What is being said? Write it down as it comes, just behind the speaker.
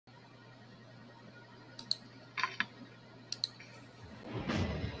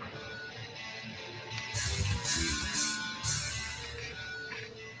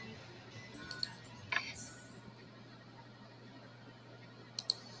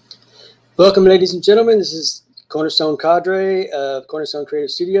Welcome, ladies and gentlemen. This is Cornerstone Cadre of Cornerstone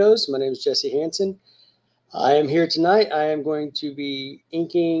Creative Studios. My name is Jesse Hansen. I am here tonight. I am going to be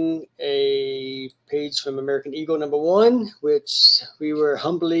inking a page from American Eagle #1, which we were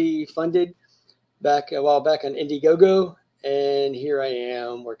humbly funded back a while back on Indiegogo. And here I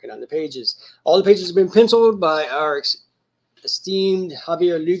am working on the pages. All the pages have been penciled by our esteemed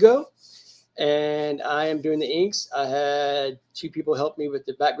Javier Lugo. And I am doing the inks. I had two people help me with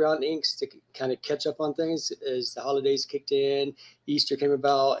the background inks to kind of catch up on things as the holidays kicked in, Easter came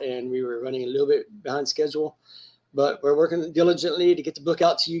about, and we were running a little bit behind schedule. But we're working diligently to get the book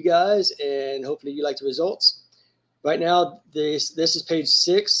out to you guys, and hopefully you like the results. Right now, this is page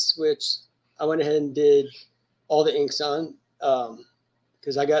 6, which I went ahead and did all the inks on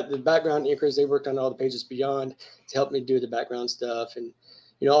because I got the background inkers. They worked on all the pages beyond to help me do the background stuff and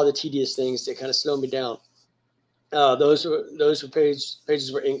all the tedious things that kind of slow me down. Those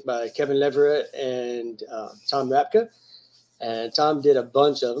pages were inked by Kevin Leverett and Tom Rapka, and Tom did a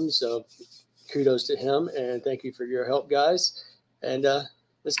bunch of them. So kudos to him, and thank you for your help, guys. And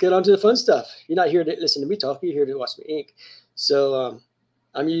let's get on to the fun stuff. You're not here to listen to me talk; you're here to watch me ink. So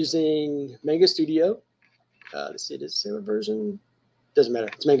I'm using Manga Studio. Let's see, does it say what version? Doesn't matter.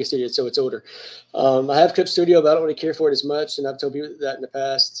 It's Manga Studio, so it's older. I have Clip Studio, but I don't really care for it as much, and I've told people that in the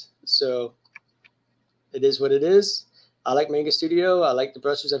past. So it is what it is. I like Manga Studio. I like the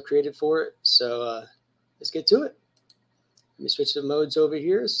brushes I've created for it. So let's get to it. Let me switch the modes over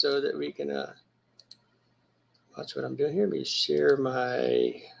here so that we can watch what I'm doing here. Let me share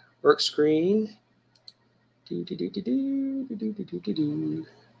my work screen.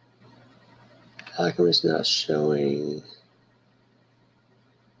 How come it's not showing?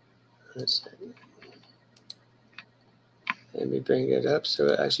 Let's see. Let me bring it up so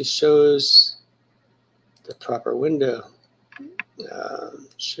it actually shows the proper window.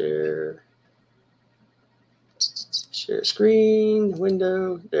 Share screen,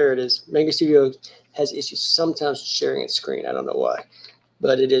 window. There it is. Manga Studio has issues sometimes sharing its screen. I don't know why,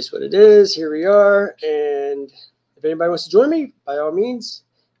 but it is what it is. Here we are. And if anybody wants to join me, by all means,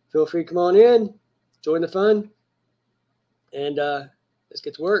 feel free to come on in, join the fun, and let's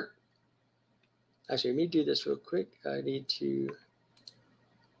get to work. Actually, let me do this real quick. I need to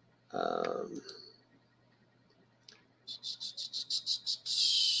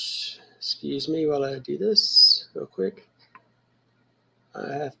excuse me while I do this real quick.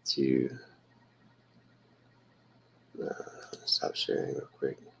 I have to stop sharing real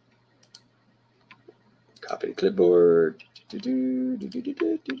quick. Copy the clipboard.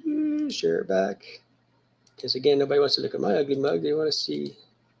 Share it back. Because again, nobody wants to look at my ugly mug. They want to see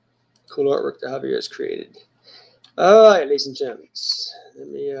cool artwork that Javier has created. All right, ladies and gentlemen, let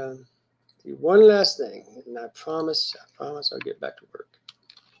me do one last thing, and I promise I'll get back to work.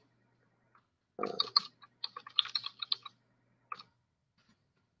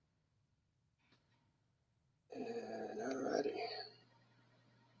 And all righty.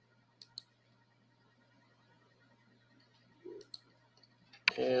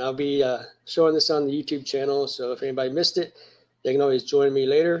 And I'll be showing this on the YouTube channel, so if anybody missed it, they can always join me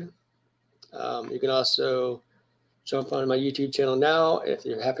later. You can also jump on my YouTube channel now. If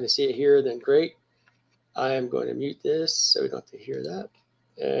you happen to see it here, then great. I am going to mute this so we don't have to hear that.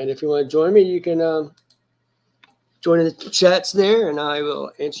 And if you want to join me, you can join in the chats there, and I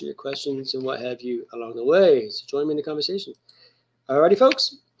will answer your questions and what have you along the way. So join me in the conversation. All righty,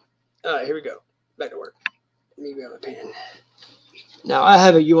 folks. All right, here we go. Back to work. Let me grab a pen. Now, I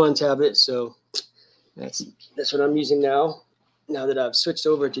have a Yuan tablet, so that's what I'm using now. Now that I've switched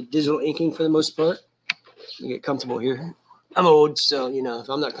over to digital inking for the most part, you get comfortable here. I'm old, so if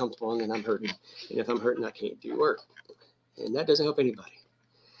I'm not comfortable, then I'm hurting, and if I'm hurting, I can't do work, and that doesn't help anybody.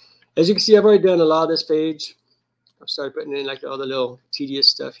 As you can see, I've already done a lot of this page. I've started putting in like all the little tedious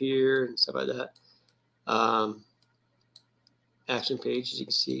stuff here and stuff like that. Action page, as you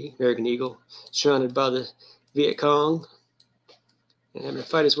can see, American Eagle surrounded by the Viet Cong and having to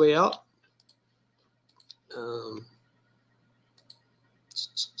fight his way out.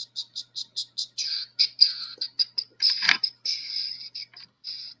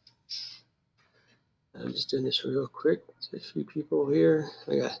 I'm just doing this real quick. There's a few people here.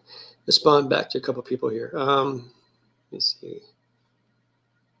 I got to respond back to a couple people here. Let me see.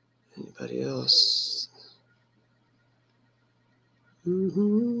 Anybody else?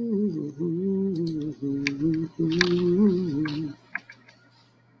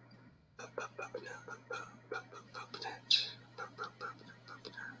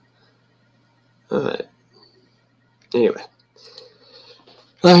 All right. Anyway,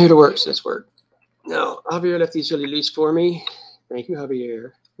 I'm here to work, so let's work. Now, Javier left these really loose for me. Thank you,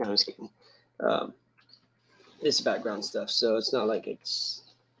 Javier. No, I'm just kidding. this background stuff. So it's not like it's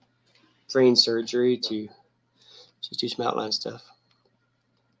brain surgery to just do some outline stuff.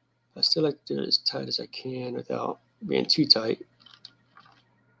 I still like to do it as tight as I can without being too tight.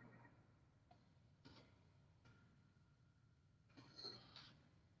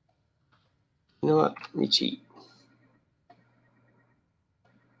 You know what? Let me cheat.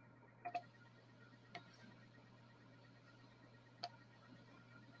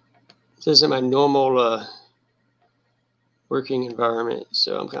 This isn't my normal working environment,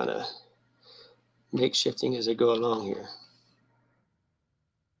 so I'm kind of makeshifting as I go along here.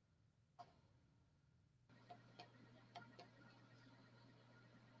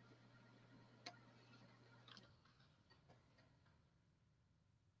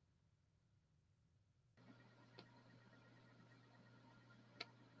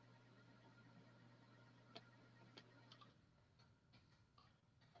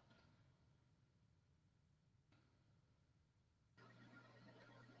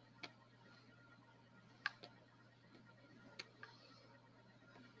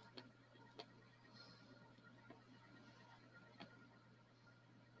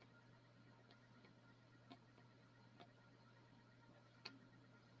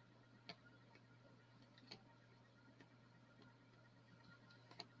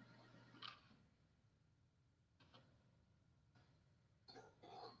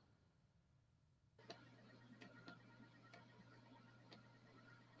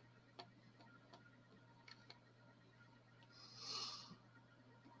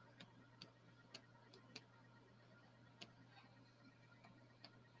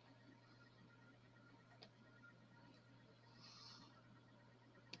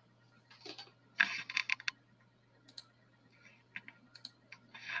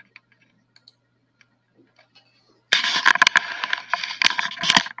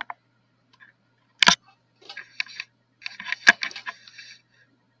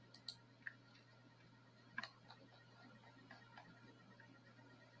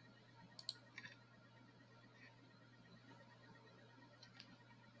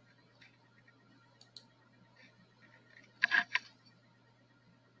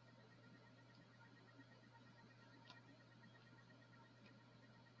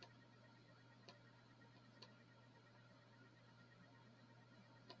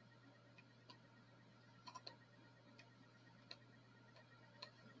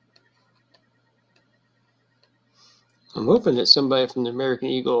 I'm hoping that somebody from the American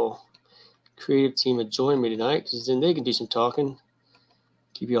Eagle creative team would join me tonight, because then they can do some talking,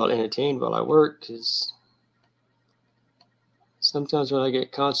 keep you all entertained while I work, because sometimes when I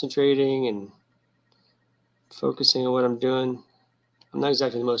get concentrating and focusing on what I'm doing, I'm not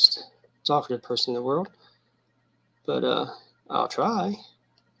exactly the most talkative person in the world, but I'll try.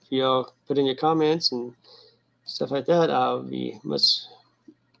 If y'all put in your comments and stuff like that, I'll be much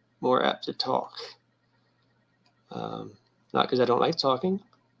more apt to talk. Not because I don't like talking,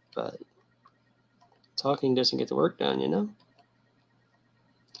 but talking doesn't get the work done, you know?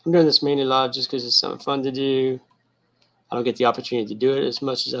 I'm doing this mainly live just because it's something fun to do. I don't get the opportunity to do it as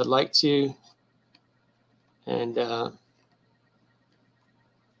much as I'd like to. And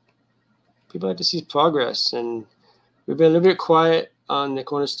people like to see progress. And we've been a little bit quiet on the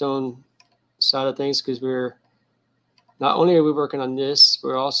Cornerstone side of things because we're not only are we working on this,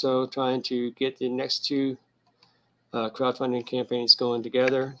 we're also trying to get the next two crowdfunding campaigns going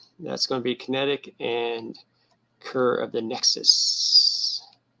together. That's going to be Kinetic and Cur of the Nexus.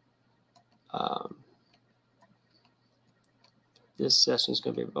 This session is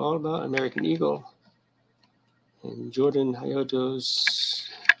going to be all about American Eagle and Jordan Hayoto's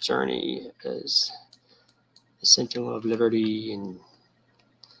journey as a sentinel of liberty and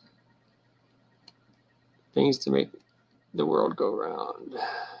things to make the world go round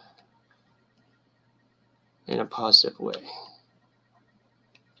in a positive way.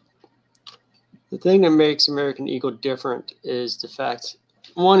 The thing that makes American Eagle different is the fact,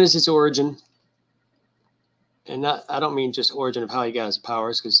 one is its origin. And I don't mean just origin of how he got his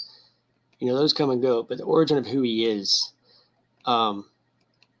powers, because, you know, those come and go, but the origin of who he is. You'll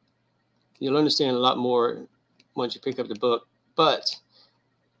understand a lot more once you pick up the book. But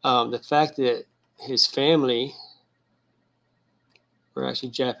the fact that his family were actually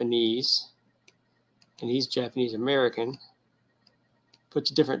Japanese, and he's Japanese American,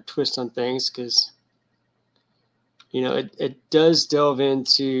 puts a different twist on things, because, you know, it does delve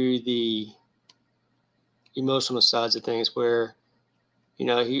into the emotional sides of things where, you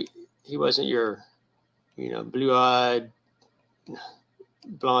know, he wasn't your, you know, blue-eyed,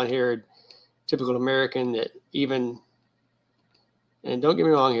 blonde-haired, typical American that even, and don't get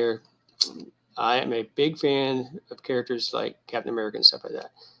me wrong here, I am a big fan of characters like Captain America and stuff like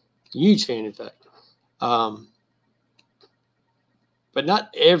that. Huge fan, in fact. But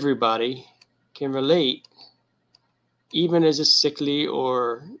not everybody can relate, even as a sickly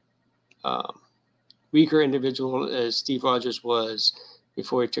or weaker individual as Steve Rogers was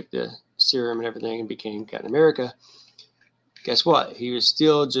before he took the serum and everything and became Captain America. Guess what? He was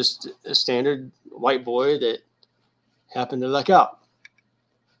still just a standard white boy that happened to luck out.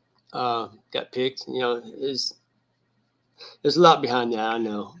 Got picked. There's a lot behind that, I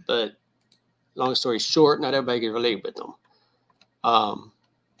know. But long story short, not everybody can relate with them.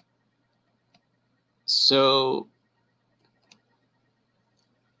 So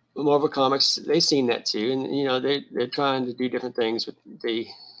Marvel Comics, they've seen that too. And, they're trying to do different things with the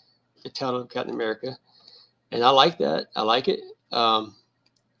title of Captain America. And I like that. I like it.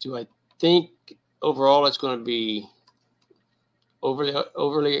 Do I think overall it's going to be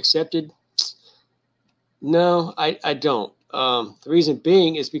overly accepted? No, I don't. The reason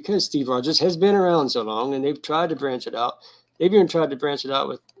being is because Steve Rogers has been around so long, and they've tried to branch it out. They've even tried to branch it out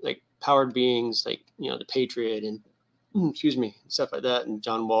with like powered beings, like the Patriot and stuff like that, and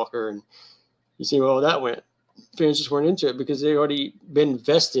John Walker, and you see where all that went. Fans just weren't into it because they already been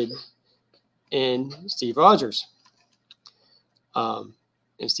vested in Steve Rogers. And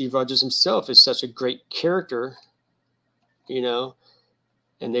Steve Rogers himself is such a great character, and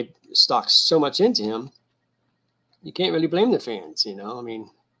they've stocked so much into him. You can't really blame the fans, I mean,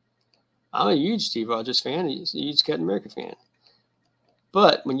 I'm a huge Steve Rogers fan. He's a huge Captain America fan.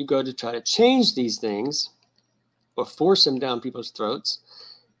 But when you go to try to change these things or force them down people's throats,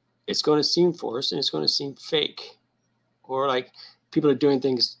 it's going to seem forced and it's going to seem fake. Or like people are doing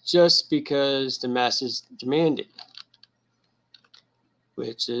things just because the masses demand it,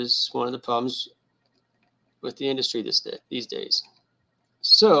 which is one of the problems with the industry these days.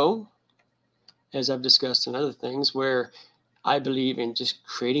 So, as I've discussed in other things, where I believe in just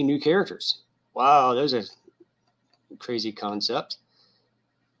creating new characters. Wow, there's a crazy concept.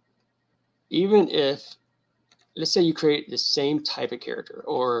 Even if, let's say you create the same type of character,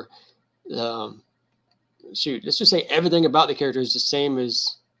 or let's just say everything about the character is the same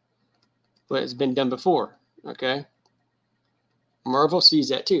as what has been done before, okay? Marvel sees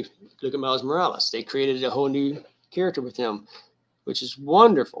that too. Look at Miles Morales. They created a whole new character with him, which is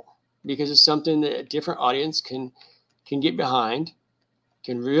wonderful because it's something that a different audience can get behind,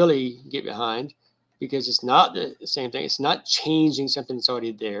 can really get behind, because it's not the same thing. It's not changing something that's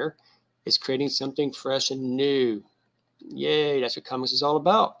already there. It's creating something fresh and new. Yay, that's what comics is all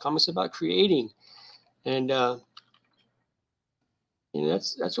about. Comics is about creating. And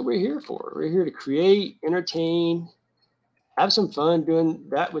that's what we're here for. We're here to create, entertain, have some fun doing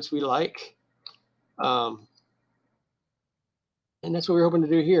that which we like. And that's what we're hoping to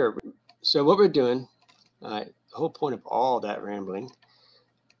do here. So what we're doing, the whole point of all that rambling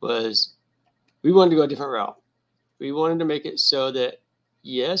was we wanted to go a different route. We wanted to make it so that,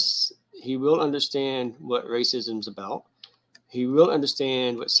 yes, he will understand what racism's about. He will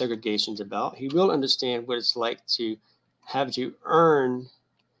understand what segregation's about. He will understand what it's like to have to earn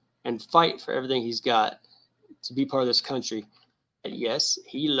and fight for everything he's got to be part of this country. And yes,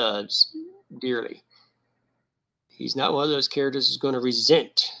 he loves dearly. He's not one of those characters who's going to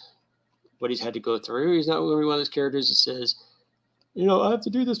resent what he's had to go through. He's not going to be one of those characters that says, I have to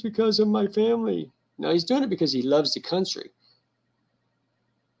do this because of my family. No, he's doing it because he loves the country.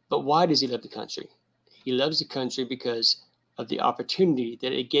 But why does he love the country? He loves the country because of the opportunity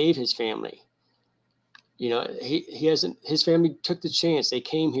that it gave his family. His family took the chance. They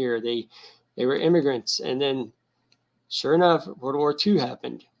came here. They were immigrants. And then sure enough, World War II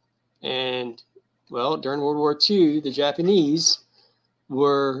happened. And well, during World War II, the Japanese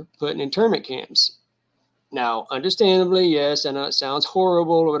were put in internment camps. Now, understandably, yes, I know it sounds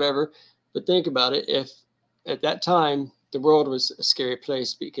horrible or whatever, but think about it. If at that time, the world was a scary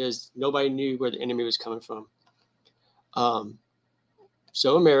place because nobody knew where the enemy was coming from.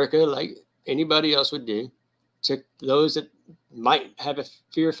 So America, like anybody else would do, took those that might have a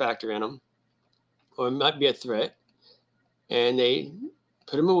fear factor in them or might be a threat, and they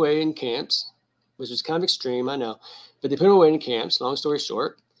put them away in camps, which was kind of extreme, I know, but they put them away in camps, long story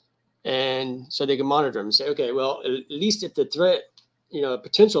short, and so they can monitor them and say, okay, well, at least if the threat, a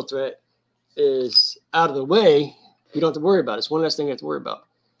potential threat is out of the way, we don't have to worry about it. It's one less thing we have to worry about.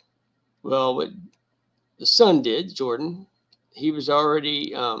 Well, what the son did, Jordan, he was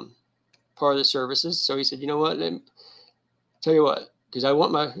already part of the services. So he said, you know what, let me tell you what, because I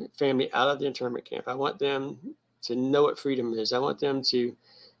want my family out of the internment camp. I want them to know what freedom is. I want them to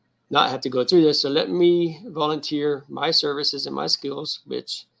not have to go through this. So let me volunteer my services and my skills,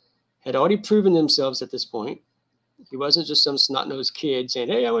 which had already proven themselves at this point. He wasn't just some snot-nosed kid saying,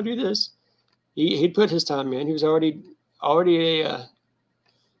 "Hey, I want to do this." He'd put his time in. He was already a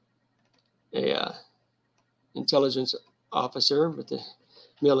intelligence officer with the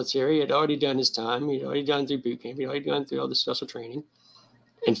military. He had already done his time. He'd already gone through boot camp. He'd already gone through all the special training.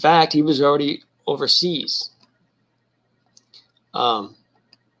 In fact, he was already overseas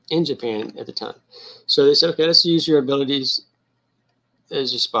in Japan at the time. So they said, "Okay, let's use your abilities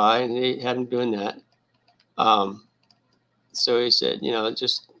as a spy," and they had him doing that. So he said,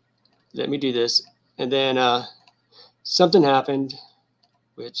 just let me do this. And then something happened,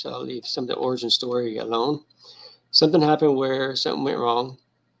 which I'll leave some of the origin story alone. Something happened where something went wrong,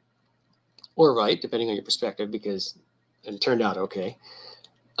 or right, depending on your perspective, because it turned out okay.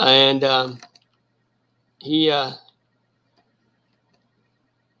 And he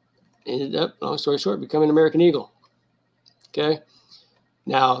ended up, long story short, becoming an American Eagle. Okay.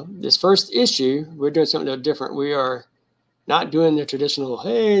 Now, this first issue, we're doing something a little different. We are not doing the traditional,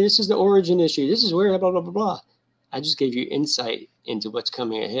 hey, this is the origin issue. This is where blah, blah, blah, blah. I just gave you insight into what's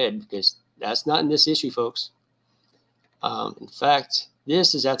coming ahead, because that's not in this issue, folks. In fact,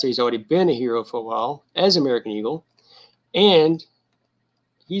 this is after he's already been a hero for a while as American Eagle, and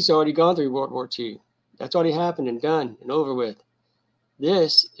he's already gone through World War II. That's already happened and done and over with.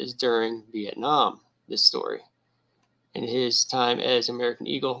 This is during Vietnam, this story, and his time as American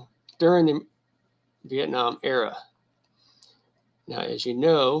Eagle during the Vietnam era. Now, as you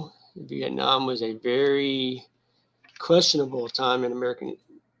know, Vietnam was a very questionable time in American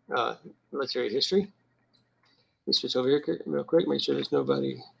military history. Let me switch over here real quick, make sure there's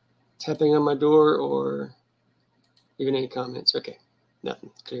nobody tapping on my door or even any comments. Okay,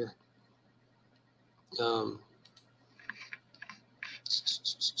 nothing, clear.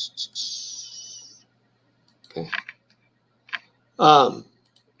 Okay.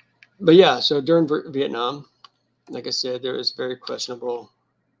 But yeah, so during Vietnam, like I said, there was very questionable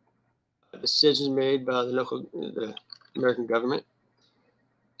decisions made by the American government,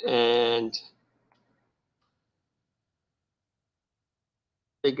 and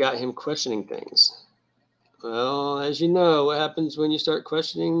they got him questioning things. Well, as you know, what happens when you start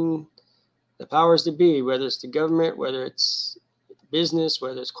questioning the powers that be, whether it's the government, whether it's business,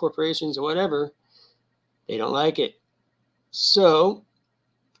 whether it's corporations or whatever, they don't like it. So,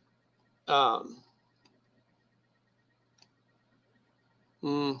 but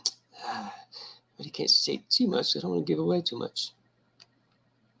you can't say too much. I don't want to give away too much.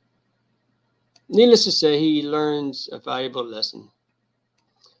 Needless to say, he learns a valuable lesson,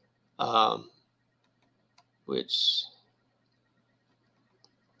 which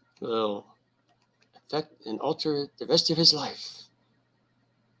will affect and alter the rest of his life.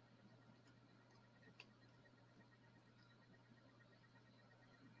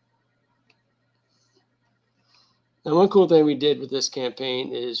 Now, one cool thing we did with this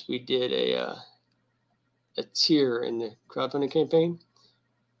campaign is we did a tier in the crowdfunding campaign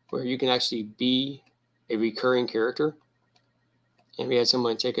where you can actually be a recurring character. And we had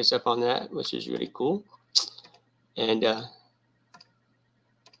someone take us up on that, which is really cool. And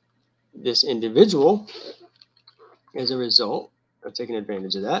this individual, as a result of taking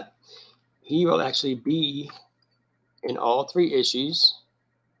advantage of that, he will actually be in all 3 issues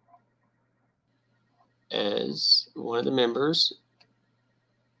as one of the members.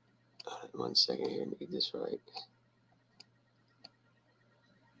 One second here, let me get this right.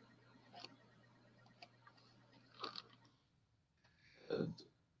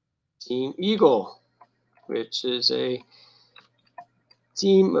 Team Eagle, which is a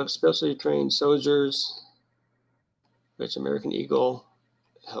team of specially trained soldiers, which American Eagle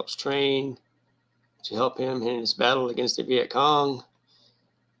helps train to help him in his battle against the Viet Cong.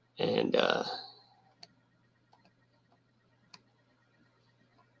 And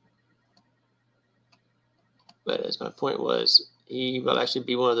but as my point was, he will actually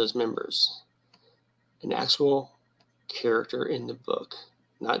be one of those members, an actual character in the book,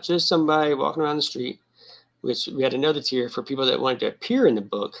 not just somebody walking around the street, which we had another tier for people that wanted to appear in the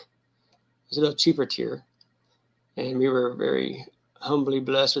book. It's a little cheaper tier. And we were very humbly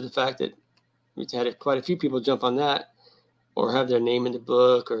blessed with the fact that we had quite a few people jump on that or have their name in the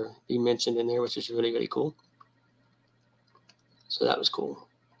book or be mentioned in there, which is really, really cool. So that was cool.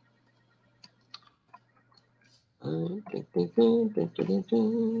 We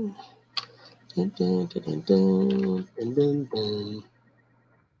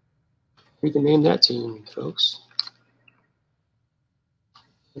can name that tune, folks.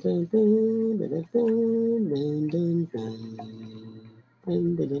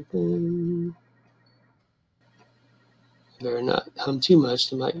 Better not hum too much.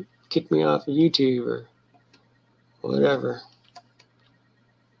 They might kick me off of YouTube or whatever.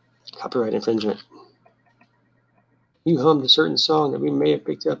 Copyright infringement. You hummed a certain song that we may have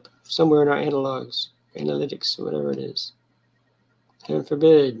picked up somewhere in our analytics, or whatever it is. Heaven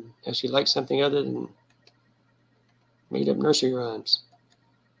forbid, actually like something other than made up nursery rhymes.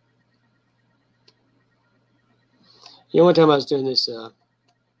 You know, one time I was doing this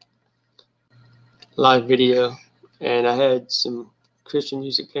live video, and I had some Christian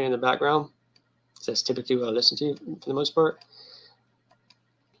music playing in the background. That's typically what I listen to for the most part.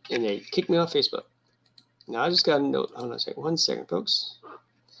 And they kicked me off Facebook. Now I just got a note. Hold on a second. 1 second, folks.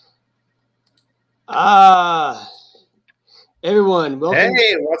 Everyone, welcome.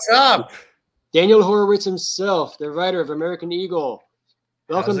 Hey, what's up? Daniel Horowitz himself, the writer of American Eagle.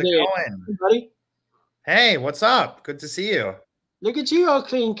 Welcome, How's it Dave. going? Hey, buddy. Hey, what's up? Good to see you. Look at you, all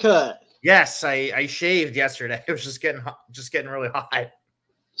clean cut. Yes, I shaved yesterday. It was just getting really hot.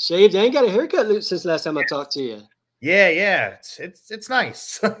 Shaved. I ain't got a haircut since last time I talked to you. Yeah. It's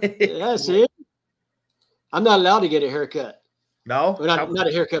nice. Yeah, see? I'm not allowed to get a haircut. No? Well, not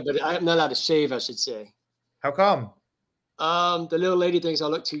a haircut, but I'm not allowed to shave, I should say. How come? The little lady thinks I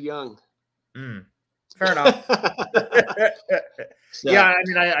look too young. Fair enough. So, yeah, I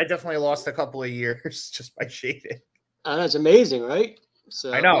mean, I definitely lost a couple of years just by shaving. That's amazing, right?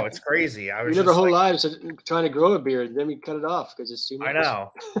 So I know, it's crazy. I we was live our just whole like, lives trying to grow a beard, then we cut it off because it's too much. I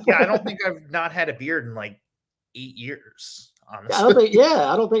know. Yeah, I don't think I've not had a beard in like 8 years, honestly.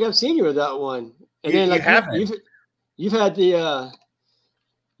 I don't think I've seen you without one. And then like you've had the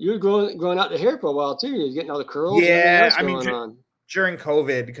you were growing out the hair for a while too. You're getting all the curls. Yeah, I mean, during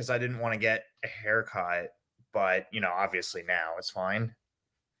COVID, because I didn't want to get a haircut, but you know, obviously now it's fine.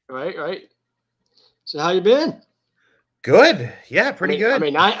 Right. So how you been? Good. Yeah, pretty good. I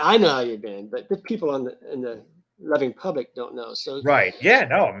mean, I know how you've been, but the people in the loving public don't know. So right. Yeah.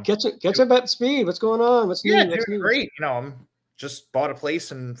 No. Catch up at speed. What's going on? What's new? Yeah, doing great. You know, I'm just bought a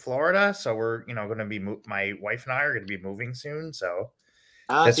place in Florida, so we're going to be my wife and I are going to be moving soon. So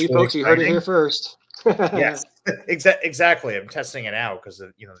see, really folks, you heard it here first. Yes, exactly. I'm testing it out because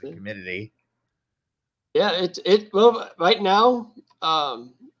of the humidity. Yeah, well right now.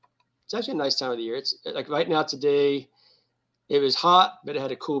 It's actually a nice time of the year. It's like right now today, it was hot, but it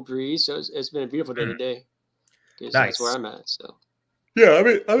had a cool breeze. So it's been a beautiful day today. Nice. That's where I'm at. So yeah, I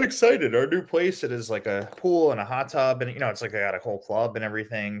mean, I'm excited. Our new place, it is like a pool and a hot tub, and it's like I got a whole club and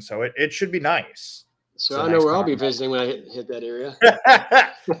everything. So it should be nice. So I know where I'll be visiting when I hit that area.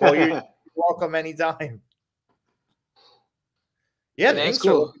 Well, you're welcome anytime. Yeah, that's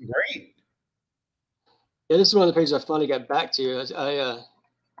cool. Are looking great. Yeah, this is one of the pages I finally got back to.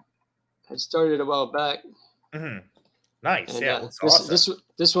 I started a while back. Nice. And, yeah. Awesome. This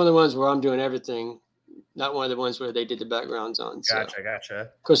is one of the ones where I'm doing everything, not one of the ones where they did the backgrounds on. So. Gotcha.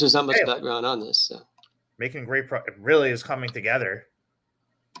 Of course, there's not much background on this. So. Making great it really is coming together.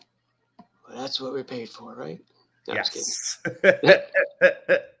 Well, that's what we're paid for, right? No, yes.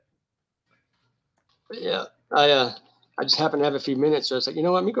 Yeah. I just happened to have a few minutes, so it's like, you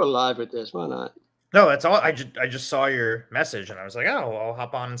know what? Let me go live with this. Why not? No, that's all. I just saw your message and I was like, oh, I'll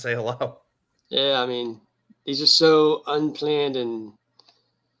hop on and say hello. Yeah, I mean, these are so unplanned and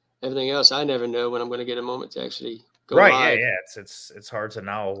everything else. I never know when I'm going to get a moment to actually go live. Yeah. It's hard to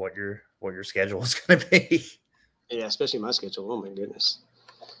know what your schedule is going to be. Yeah, especially my schedule. Oh my goodness,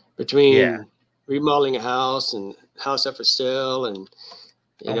 between remodeling a house and house up for sale and.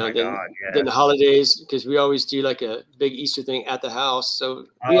 Then the holidays, because we always do like a big Easter thing at the house. So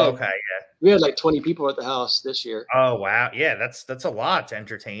we had like 20 people at the house this year. Oh wow, yeah, that's a lot to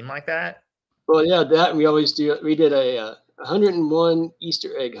entertain like that. Well, yeah, that and we always do. We did a 101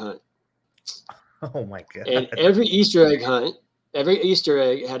 Easter egg hunt. Oh my god! And every Easter egg hunt, every Easter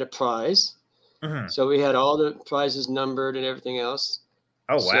egg had a prize. So we had all the prizes numbered and everything else.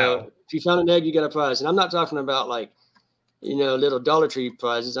 Oh wow! So if you found an egg, you got a prize. And I'm not talking about like. Little Dollar Tree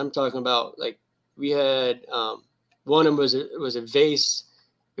prizes. I'm talking about like we had one of them was a vase.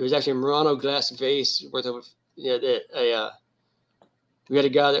 It was actually a Murano glass vase worth of we had a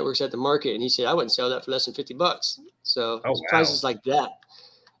guy that works at the market and he said I wouldn't sell that for less than $50. So prizes like that.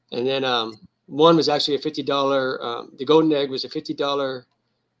 And then one was actually a $50. The golden egg was a $50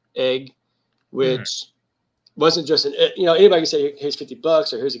 egg, which wasn't just anybody can say here's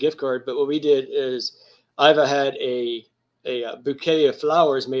 $50 or here's a gift card. But what we did is Iva had a bouquet of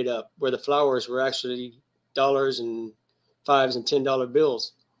flowers made up where the flowers were actually dollars and $5s and $10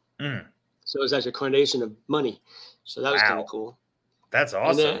 bills. So it was actually a coronation of money. So that was kind of cool. That's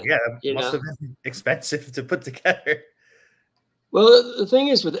awesome. That must have been expensive to put together. Well, the thing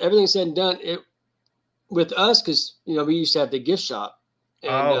is, with everything said and done, with us, because we used to have the gift shop.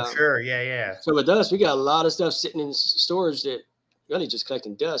 And Oh, sure. Yeah, yeah. so with us, we got a lot of stuff sitting in storage that really just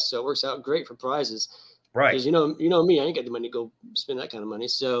collecting dust. So it works out great for prizes. Right. Because you know me, I ain't got the money to go spend that kind of money.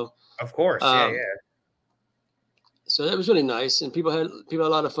 Of course. Yeah, Um, yeah. so that was really nice, and people had a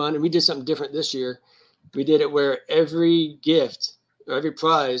lot of fun. And we did something different this year. We did it where every gift or every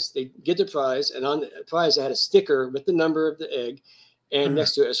prize, they get the prize, and on the prize they had a sticker with the number of the egg, and Mhm.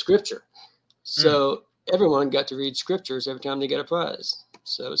 next to it a scripture. Mm. So everyone got to read scriptures every time they get a prize.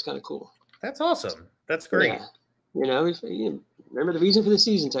 So it was kind of cool. That's awesome. That's great. Yeah, remember the reason for the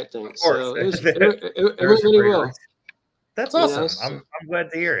season type thing. Of course. So it There's went a really great well. reason. That's You know, awesome. so, I'm glad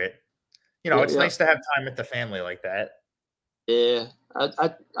to hear it. yeah, It's yeah, nice to have time with the family like that. yeah.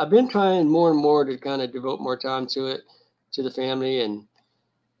 I've been trying more and more to kind of devote more time to it, to the family, and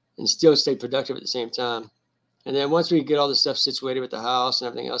still stay productive at the same time. And then once we get all the stuff situated with the house and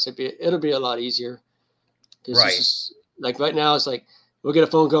everything else, it'll be a lot easier. Because this Right. is like right now, it's like we'll get a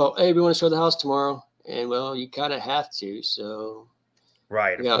phone call. Hey, we want to show the house tomorrow, and well, you kind of have to. So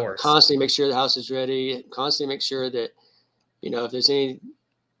Right, you of got to course. constantly make sure the house is ready. Constantly make sure that if there's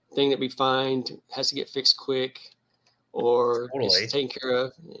anything that we find has to get fixed quick or gets Totally. taken care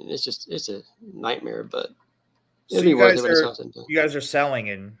of. And it's a nightmare, but So it'll be worth it when it's all said and done. you guys are selling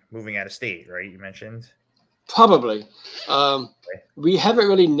and moving out of state, right? You mentioned. Probably. Okay. We haven't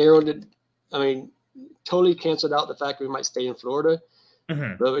really narrowed it. I mean, totally canceled out the fact we might stay in Florida,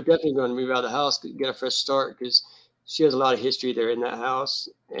 Mhm. but we're definitely going to move out of the house, get a fresh start because she has a lot of history there in that house.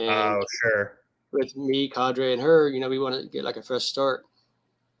 And Oh, sure. with me, Cadre, and her, we want to get like a fresh start.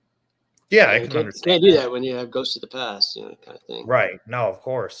 Yeah, I And can understand can't do that. that when you have ghosts of the past, kind of thing. Right. No, of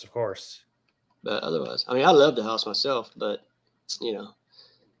course, of course. But otherwise, I mean, I love the house myself, but you know,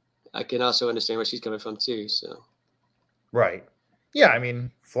 I can also understand where she's coming from too. So Right. Yeah, I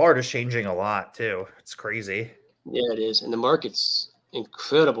mean, Florida's changing a lot too. It's crazy. yeah, it is, and the market's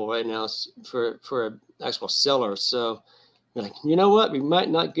incredible right now for an actual seller. So you're like, you know what, we might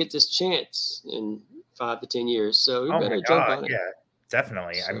not get this chance in 5 to 10 years, so we Oh my better jump God, on it. yeah,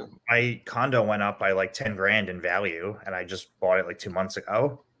 definitely. So My condo went up by like 10 grand in value, and I just bought it like 2 months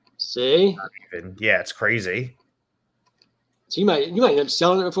ago. see, And yeah, it's crazy. so you might end up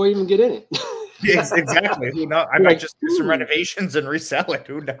selling it before you even get in it. Exactly. Who knows? I You're might like, just do some renovations and resell it.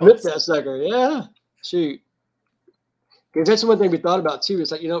 Who flip knows? that sucker, yeah, shoot. Because that's one thing we thought about too.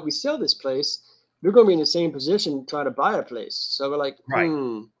 It's like, we sell this place, we're going to be in the same position trying to buy a place. So we're like, Right.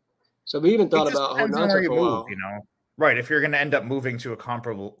 So we even It thought just about holding depends on on to where it you for a move, while. Right. If you're going to end up moving to a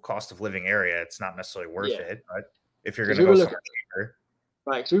comparable cost of living area, it's not necessarily worth Yeah. it. But if you're going Because to we go were looking, somewhere cheaper,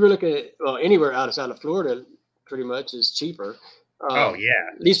 right. So we were looking at, well, anywhere outside of Florida pretty much is cheaper. oh yeah.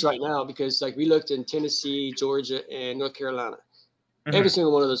 At least right now, because like we looked in Tennessee, Georgia, and North Carolina. Every Mhm.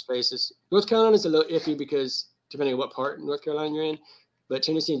 single one of those places. North Carolina is a little iffy because depending on what part in North Carolina you're in, but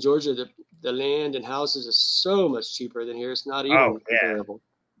Tennessee and Georgia, the land and houses is so much cheaper than here. It's not Oh even yeah. comparable.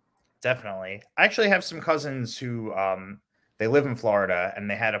 Definitely. I actually have some cousins who they live in Florida and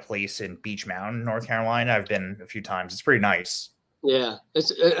they had a place in Beach Mountain, North Carolina. I've been a few times. It's pretty nice. Yeah,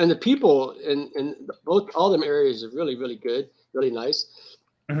 and the people in both all them areas are really really good, really nice.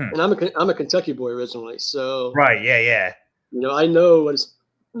 Mhm. And I'm a Kentucky boy originally, so Right. Yeah. Yeah. I know what is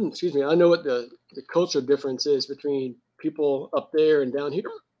excuse me, I know what the culture difference is between people up there and down here.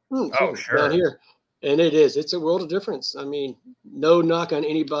 Excuse Oh, me, down sure. here, and it's a world of difference. I mean, no knock on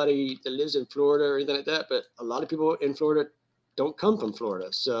anybody that lives in Florida or anything like that, but a lot of people in Florida don't come from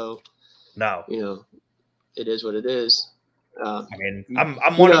Florida, so No. you know it is what it is. I mean, You,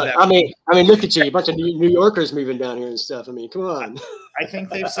 I'm one of them. look at you, a bunch of New Yorkers moving down here and stuff. I mean, come on. I think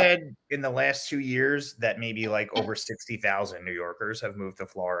they've said in the last 2 years that maybe like over 60,000 New Yorkers have moved to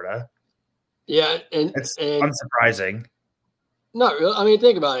Florida. Yeah, It's and unsurprising. not real. I mean,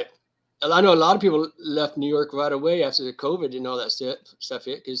 think about it. I know a lot of people left New York right away after the COVID and all that stuff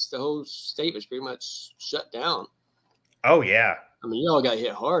hit because the whole state was pretty much shut down. Oh yeah. I mean, y'all got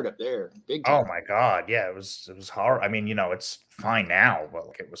hit hard up there, big Oh time. my God. Yeah, it was horrible. I mean, it's fine now, but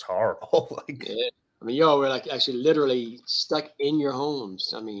like it was horrible. Like Yeah. I mean, y'all were like actually literally stuck in your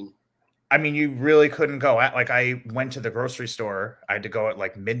homes. I mean, you really couldn't go out. Like, I went to the grocery store. I had to go at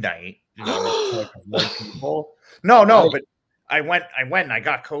like midnight, to like avoid people. No, no, Right. but I went and I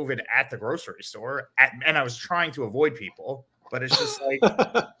got COVID at the grocery store, and I was trying to avoid people. But it's just like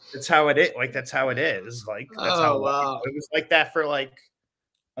that's how it is. Like that's how it is. Like that's how Oh wow. it was like that for like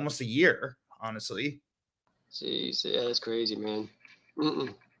almost a year, honestly. Jeez, yeah, that's crazy, man.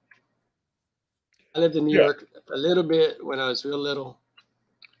 Mm-mm. I lived in New Yeah. York a little bit when I was real little.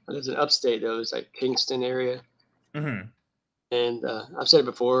 I lived in upstate though, it's like Kingston area. Hmm. And I've said it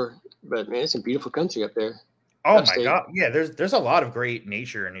before, but man, it's a beautiful country up there. Oh my upstate. god, yeah. There's a lot of great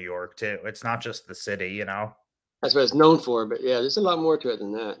nature in New York too. It's not just the city, you know. That's what it's known for. But yeah, there's a lot more to it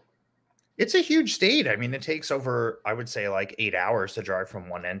than that. It's a huge state. I mean, it takes over, I would say, like 8 hours to drive from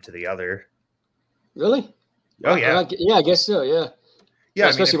one end to the other. Really? Oh Well, yeah, yeah, I guess so. Yeah. yeah. Well, I mean, if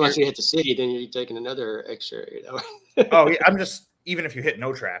especially you're once you hit the city, then you're taking another extra 8 hours. oh yeah, I'm just even if you hit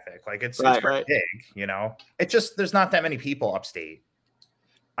no traffic, like it's Right, pretty right. big, you know. It just there's not that many people upstate.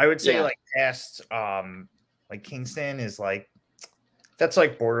 I would say Yeah. like past like Kingston is like that's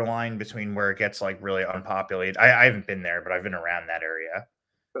like borderline between where it gets like really unpopulated. I haven't been there, but I've been around that area.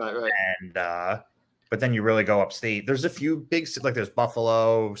 Right, right. And but then you really go upstate. There's a few big like there's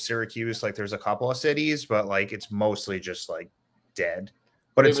Buffalo, Syracuse, like there's a couple of cities, but like it's mostly just like dead.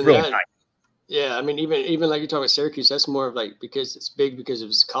 But it's Even really that, nice. yeah. I mean, even like you're talking about Syracuse, that's more of like because it's big because it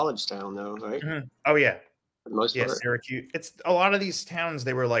was a college town, though, right? Mhm. Oh yeah. For the most Yeah, part. Syracuse. It's a lot of these towns,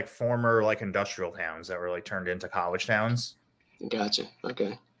 they were like former like industrial towns that were like turned into college towns. Gotcha.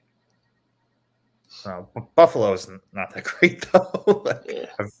 Okay. So Buffalo's not that great though. Yeah.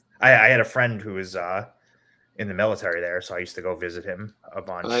 I had a friend who was in the military there, so I used to go visit him a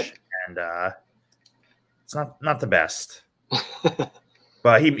bunch, Right. and it's not the best.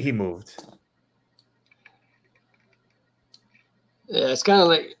 But he moved. Yeah, it's kind of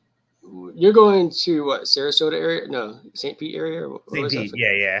like you're going to what, Sarasota area? No, St. Pete area. What St. was that?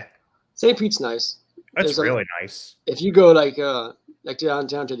 Pete, yeah. St. Pete's nice. That's There's a really nice. if you go like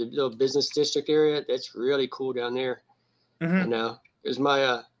downtown to the little business district area, that's really cool down there. Hmm. You know, because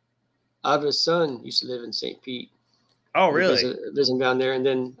I have a son used to live in St. Pete. Oh, We really? visiting down there, and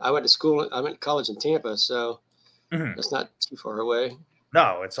then I went to college in Tampa, so Hmm. that's not too far away.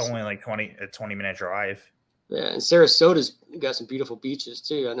 No, it's only like a 20-minute drive. Yeah, and Sarasota's got some beautiful beaches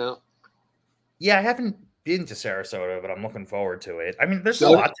too. I know. Yeah, I haven't been to Sarasota, but I'm looking forward to it. I mean, there's a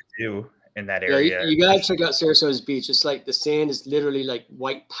No, lot to do in that yeah, area. you gotta check out Sarasota's beach. It's like the sand is literally like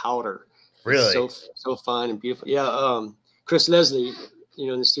white powder. It's Really? so fine and beautiful. Yeah, Chris Leslie,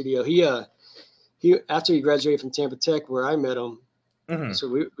 in the studio, he after he graduated from Tampa Tech, where I met him, Hmm. so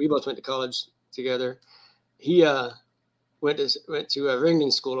we both went to college together. He went to a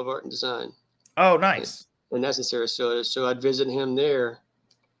Ringling School of Art and Design, Oh, nice. and that's in Sarasota. So I'd visit him there.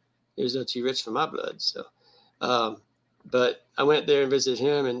 He was too rich for my blood, so. But I went there and visited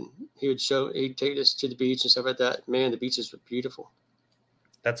him, and he'd take us to the beach and stuff like that. Man, the beaches were beautiful.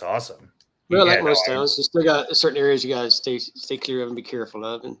 That's awesome. Well, Yeah, like no, most towns, you still got certain areas you got to stay clear of and be careful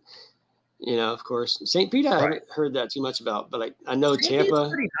of, and of course, St. Pete I right. haven't heard that too much about, but like I know St. Pete's Tampa.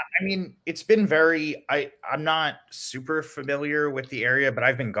 pretty I mean, it's been very I'm not super familiar with the area, but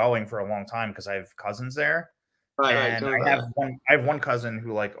I've been going for a long time because I have cousins there. Right, And go I have one cousin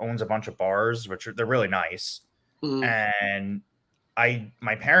who like owns a bunch of bars, they're really nice. mm, And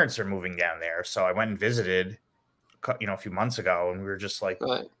my parents are moving down there, so I went and visited, a few months ago, and we were just like,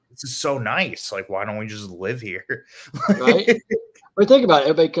 right, "This is so nice! Like, why don't we just live here?" right. But think about it.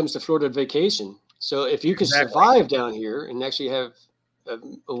 Everybody comes to Florida to vacation, so if you can Exactly. survive down here and actually have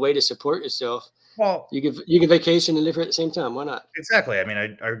a way to support yourself, Well, you can vacation and live here at the same time. Why not? exactly. I mean,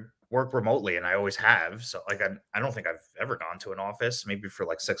 I work remotely, and I always have. So, like, I don't think I've ever gone to an office, maybe for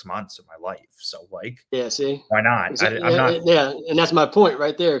like 6 months of my life. So, like, Yeah, see, why not? I'm yeah, not. yeah, and that's my point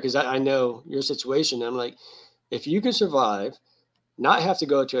right there because I know your situation. I'm like, if you can survive, not have to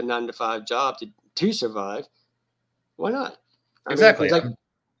go to a 9 to 5 job to survive, why not? I mean, Exactly. because like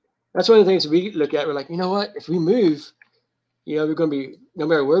that's one of the things we look at. We're like, you know what? If we move, we're going to be no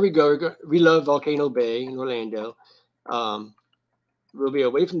matter where we go. We love Volcano Bay in Orlando. Um, we'll be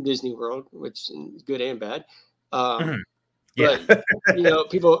away from Disney World, which is good and bad. Um, Mhm. Yeah. but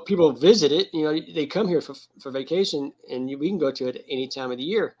people visit it. They come here for vacation, and we can go to it any time of the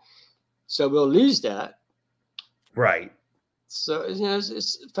year. So we'll lose that. Right. So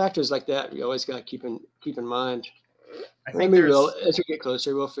it's factors like that we always got to keep in mind. I think Maybe there's as we get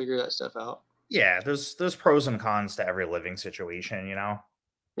closer, we'll figure that stuff out. yeah, there's pros and cons to every living situation, you know?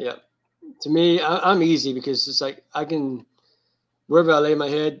 Yeah. To me, I'm easy because it's like I can wherever I lay my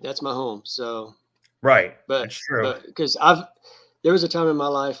head, that's my home. So, Right. but That's true. but because there was a time in my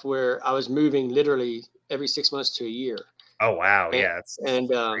life where I was moving literally every 6 months to a year, Oh, wow. and Yeah, it's and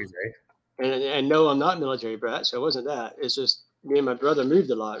crazy. and no, I'm not military brat, so it wasn't that. It's just me and my brother moved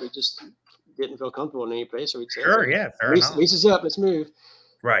a lot. We just didn't feel comfortable in any place, so we'd say, Sure, okay, yeah, fair enough. lease is up, let's move.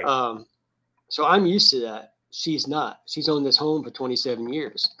 Right. So I'm used to that. She's not. She's owned this home for 27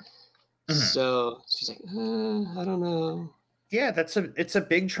 years. Mhm. So she's like, I don't know. Yeah, it's a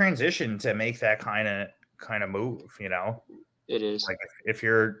big transition to make that kind of move, you know? It is. Like if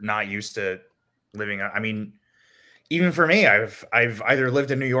you're not used to living I mean, even for me, I've either lived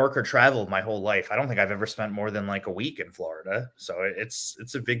in New York or traveled my whole life. I don't think I've ever spent more than like a week in Florida. So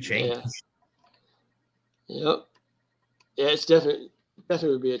it's a big change. Yeah. Yep. Yeah, it's definitely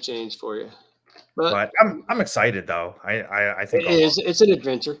would be a change for you. But I'm excited though. I think it's an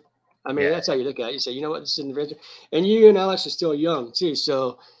adventure. I mean, that's how you look at it. You say, you know what, this is an adventure. And you and Alex are still young too.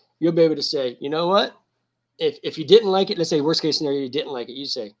 So you'll be able to say, you know what? If you didn't like it, let's say worst case scenario, you didn't like it. You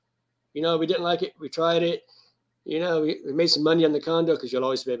say, you know, we didn't like it. We tried it. You know, we made some money on the condo because you'll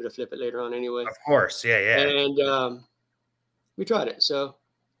always be able to flip it later on anyway. Of course. Yeah. Yeah. And we tried it. So,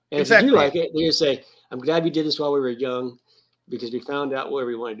 and if you do like it, then you say, I'm glad we did this while we were young because we found out where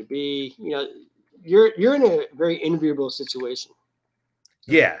we wanted to be. You know, you're in a very enviable situation.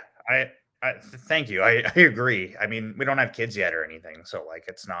 Yeah. I thank you. I agree. I mean, we don't have kids yet or anything. So like,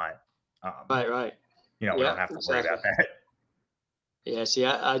 it's not, right. You know, we don't have to worry about that. Yeah, see,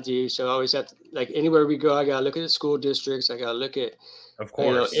 I do. So I always have to, like, anywhere we go, I got to look at the school districts. I got to look at, of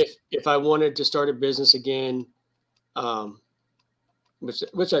course, you know, if I wanted to start a business again,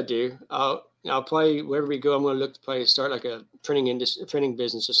 which I do, I'll probably, wherever we go, I'm going to look to probably start like a printing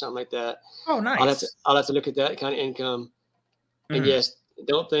business or something like that. Oh, nice. I'll have to look at that kind of income. Mm-hmm. And yes,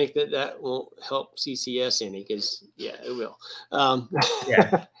 don't think that won't help CCS any, because yeah, it will.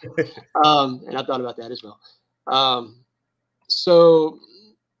 Yeah. And I thought about that as well. So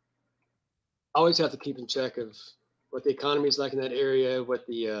I always have to keep in check of what the economy is like in that area, what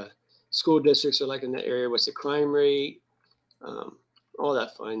the school districts are like in that area, what's the crime rate, all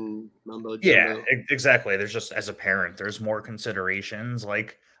that fun mumbo jumbo. Yeah, exactly. There's just, as a parent, there's more considerations.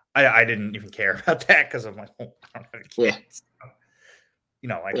 Like I didn't even care about that because I'm like, oh, I don't have kids. Yeah. You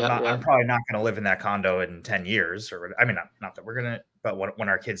know, like I'm probably not going to live in that condo in 10 years, or I mean, not that we're going to, but when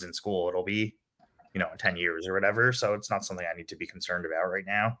our kid's in school, it'll be, you know, 10 years or whatever. So it's not something I need to be concerned about right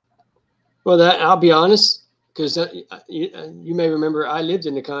now. Well, I'll be honest, because you may remember I lived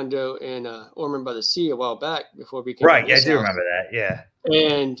in the condo in Ormond by the Sea a while back before we came. Right. Yeah, I do remember that. Yeah.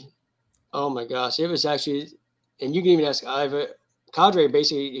 And oh my gosh, it was actually, and you can even ask Iva, Cadre,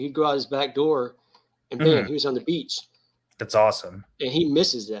 basically, he'd go out his back door and bam, he was on the beach. That's awesome. And he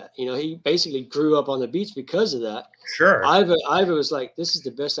misses that. You know, he basically grew up on the beach because of that. Sure. Iva was like, this is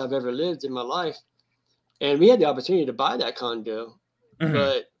the best I've ever lived in my life. And we had the opportunity to buy that condo,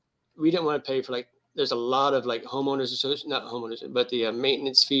 but we didn't want to pay for, like, there's a lot of like homeowners association, not homeowners, but the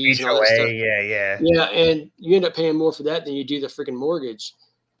maintenance fees. HOA, and all that stuff. Yeah. Yeah. And you end up paying more for that than you do the freaking mortgage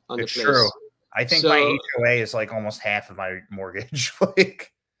on the place. It's true. I think my HOA is like almost half of my mortgage.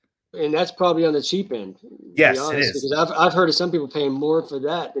 Like, and that's probably on the cheap end. Yes, it is. Because I've heard of some people paying more for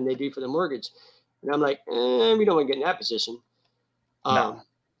that than they do for the mortgage. And I'm like, we don't want to get in that position. No.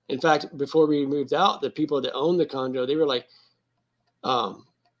 In fact, before we moved out, the people that owned the condo, they were like, well,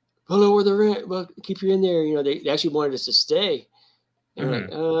 lower the rent. Well, keep you in there. You know, they actually wanted us to stay. And we're like,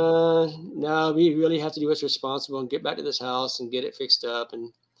 no, we really have to do what's responsible and get back to this house and get it fixed up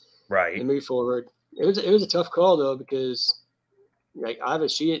and move forward. It was a tough call though, because like Iva,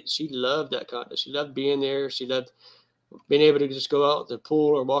 she loved that condo. She loved being there. She loved being able to just go out to the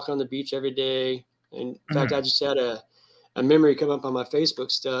pool or walk on the beach every day. And in fact, I just had a memory come up on my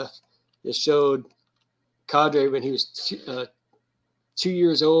Facebook stuff that showed Cadre when he was 2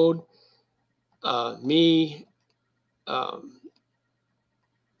 years old. Me,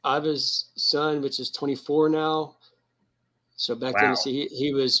 Iva's son, which is 24 now. So back then,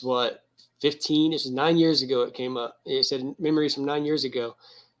 he was what, 15? This is 9 years ago. It came up. It said memories from 9 years ago.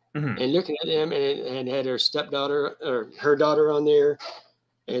 And looking at him, and had her stepdaughter or her daughter on there.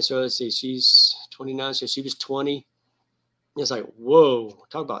 And so let's see, she's 29, so she was 20. It's like, whoa,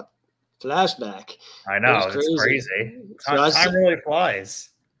 talk about flashback. I know, it's crazy. Time really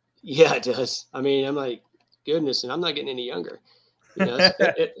flies. Yeah, it does. I mean, I'm like, goodness, and I'm not getting any younger. You know,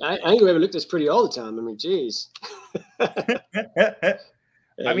 I ain't gonna look this pretty all the time. I mean, geez.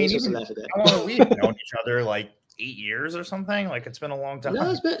 I mean, even how long we've known each other, like 8 years or something. Like, it's been a long time.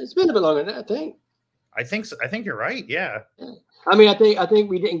 No, it's been a bit longer than that, I think. I think so. I think you're right. Yeah. I mean, I think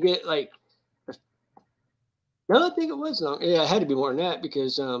we didn't get like. No, I think it was long. Yeah, it had to be more than that,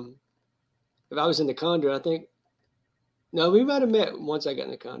 because if I was in the condo, I think. No, we might have met once I got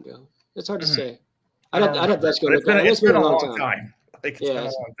in the condo. It's hard to say. I'd have to go look at it. It's been a long time. Like, it's been a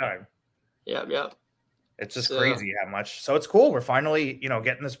long time. Yeah. It's just crazy how much. So it's cool. We're finally,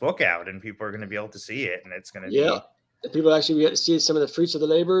 getting this book out, and people are going to be able to see it, and it's going to be. People actually get to see some of the fruits of the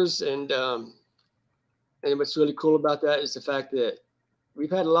labors, and what's really cool about that is the fact that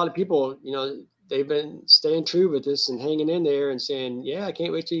we've had a lot of people, they've been staying true with this and hanging in there and saying, yeah, I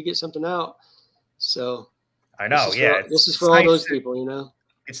can't wait till you get something out. So I know. This is for all those people,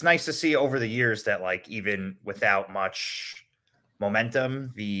 it's nice to see over the years that, like, even without much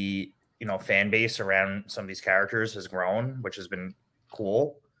momentum, the, you know, fan base around some of these characters has grown, which has been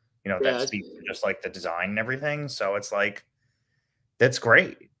cool. You know, that speaks to just like the design and everything. So it's like, that's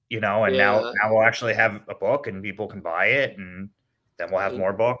great, you know, and now we'll actually have a book and people can buy it, and then we'll have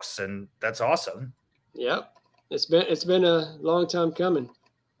more books, and that's awesome. Yep. It's been a long time coming.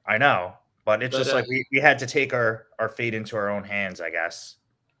 I know, but it's just like we had to take our fate into our own hands, I guess.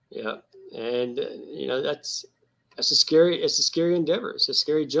 Yeah. And you know, it's a scary endeavor. It's a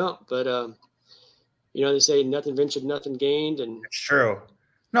scary jump, but you know, they say nothing ventured, nothing gained, and it's true.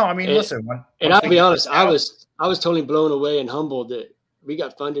 No, I mean, listen. And I'll be honest, I was totally blown away and humbled that we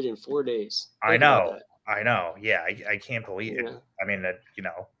got funded in 4 days. I know. Yeah, I can't believe it. I mean, you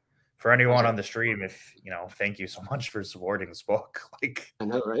know, for anyone on the stream, if you know, thank you so much for supporting this book. Like, I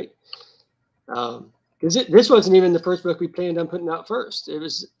know, right? Because this wasn't even the first book we planned on putting out first. It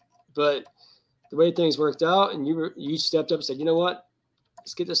was, but the way things worked out, and you stepped up and said, you know what,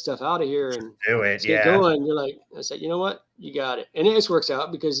 let's get this stuff out of here and do it. Get going. You're like, I said, you know what, you got it, and it just works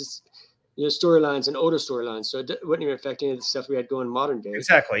out because it's, you know, storylines and older storylines, so it wouldn't even affect any of the stuff we had going modern day.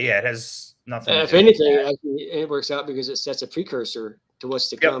 Exactly. Yeah, it has nothing. If anything, actually, it works out because it sets a precursor to what's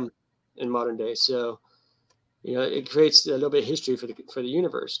to come in modern day. So, you know, it creates a little bit of history for the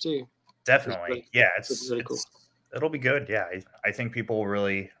universe too. Definitely. It's really cool. It'll be good. Yeah, I think people will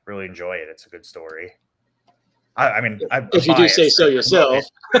really enjoy it. It's a good story. I mean, if you do say so yourself,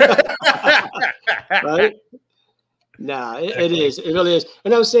 right? Nah, it is. It really is.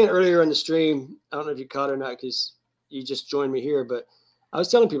 And I was saying earlier on the stream, I don't know if you caught it or not because you just joined me here, but I was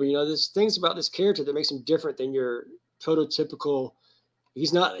telling people, you know, there's things about this character that makes him different than your prototypical.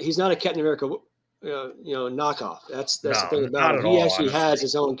 He's not a Captain America, you know, knockoff. That's the thing about him. He actually has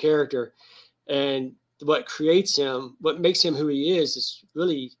his own character, and what creates him, what makes him who he is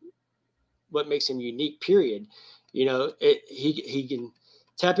really what makes him unique. Period. You know, he can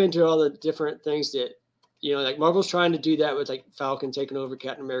tap into all the different things that, you know, like Marvel's trying to do that with like Falcon taking over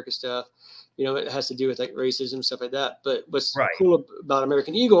Captain America stuff. You know, it has to do with like racism, stuff like that. But what's cool about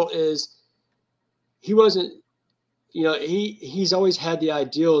American Eagle is he wasn't, you know, he's always had the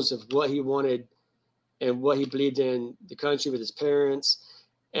ideals of what he wanted and what he believed in the country with his parents.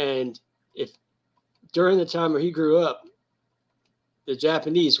 And if during the time where he grew up, the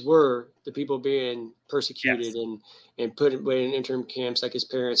Japanese were the people being persecuted and put away in interim camps like his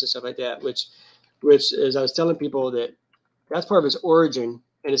parents and stuff like that, which as I was telling people that's part of his origin,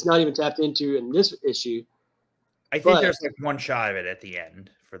 and it's not even tapped into in this issue. I think there's like one shot of it at the end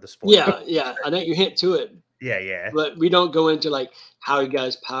for the spoiler. Yeah. I think you hint to it. Yeah. But we don't go into like how he got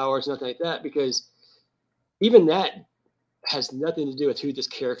his powers, nothing like that, because even that has nothing to do with who this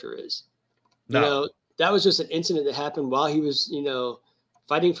character is. No. You know, that was just an incident that happened while he was, you know,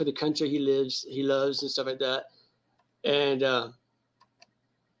 fighting for the country he loves and stuff like that. And that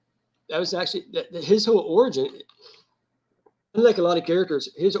was actually his whole origin. Unlike a lot of characters,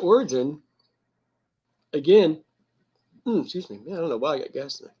 his origin, again, excuse me, man, I don't know why I got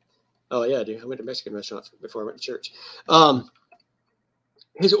gas tonight. Oh yeah, dude, I went to a Mexican restaurant before I went to church.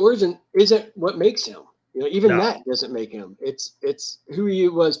 His origin isn't what makes him. You know, even that doesn't make him. It's who he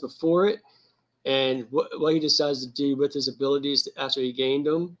was before it, and what he decides to do with his abilities after he gained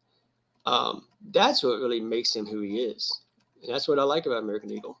them. That's what really makes him who he is. And that's what I like about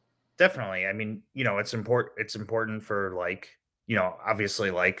American Eagle. Definitely. I mean, you know, it's important for, like, you know,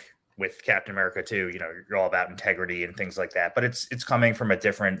 obviously, like with Captain America too, you know, you're all about integrity and things like that, but it's coming from a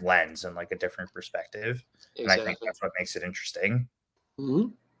different lens and like a different perspective. Exactly. And I think that's what makes it interesting.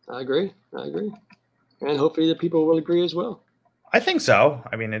 I agree. And hopefully the people will agree as well. I think so.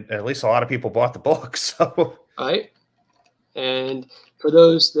 I mean, at least a lot of people bought the book. So. All right. And for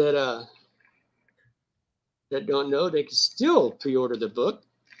those that don't know, they can still pre-order the book.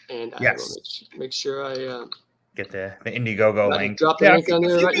 And I will make sure I get the Indiegogo link. Drop the link on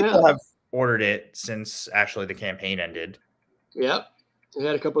there right now. People have ordered it since actually the campaign ended. Yep. We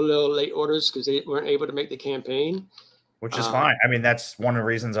had a couple of little late orders because they weren't able to make the campaign. Which is fine. I mean, that's one of the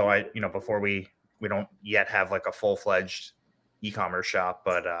reasons why, you know, before we don't yet have like a full-fledged e-commerce shop,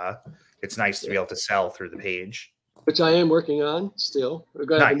 but it's nice to be able to sell through the page. Which I am working on still. We're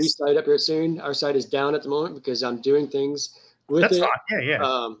going to have a new site up here soon. Our site is down at the moment because I'm doing things with it. That's fine.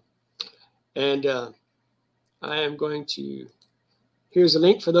 Yeah. And I am going to, here's a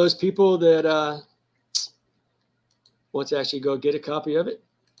link for those people that want to actually go get a copy of it.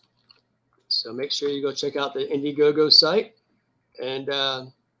 So make sure you go check out the Indiegogo site. And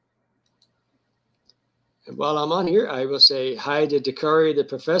while I'm on here, I will say hi to Dakari the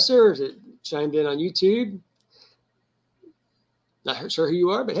Professor that chimed in on YouTube. Not sure who you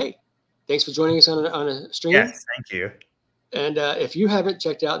are, but hey, thanks for joining us on a stream. Yes, thank you. And if you haven't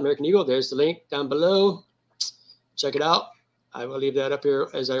checked out American Eagle, there's the link down below. Check it out. I will leave that up here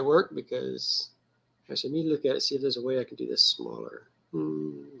as I work because actually, let me look at it, see if there's a way I can do this smaller.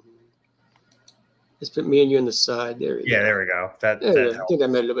 Let's put me and you on the side. There we go. Yeah, there we go. I think that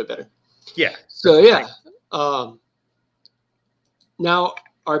made it a little bit better. Yeah. So yeah. Now,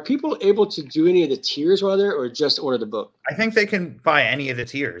 are people able to do any of the tiers while there, or just order the book? I think they can buy any of the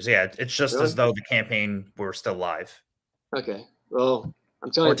tiers. Yeah, it's just as though the campaign were still live. Okay. Well, I'm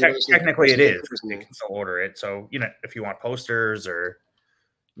telling you. Technically, it is. You can still order it. So if you want posters or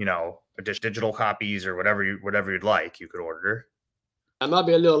digital copies or whatever you'd like, you could order. I might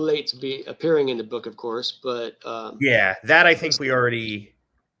be a little late to be appearing in the book, of course, but yeah, that I think we already.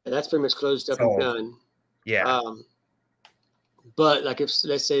 That's pretty much closed up and done. Yeah. But like if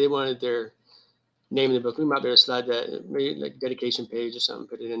let's say they wanted their name in the book, we might be able to slide that, maybe like dedication page or something,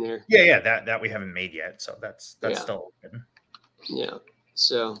 put it in there. Yeah, that we haven't made yet, so that's still open. Yeah.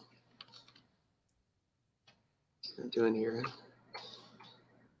 So what I'm doing here.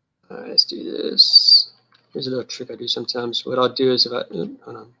 All right, let's do this. Here's a little trick I do sometimes. What I'll do is if I hold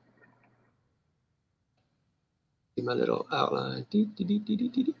on. See my little outline.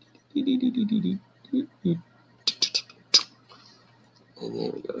 And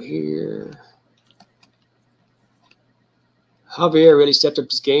then we go here. Javier really stepped up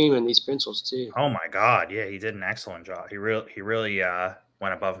his game in these pencils too. Oh my God, yeah, he did an excellent job. He really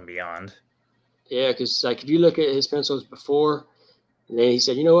went above and beyond. Yeah, because like if you look at his pencils before, and then he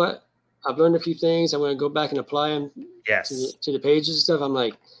said, you know what, I've learned a few things. I'm going to go back and apply them. Yes. To the pages and stuff. I'm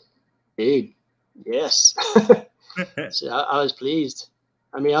like, dude, yes. So I was pleased.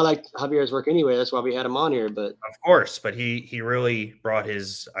 I mean, I like Javier's work anyway. That's why we had him on here. But of course, but he really brought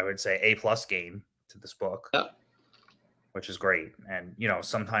his, I would say, A+ game to this book. Yeah. Which is great. And,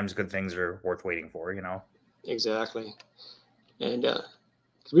 sometimes good things are worth waiting for, Exactly. And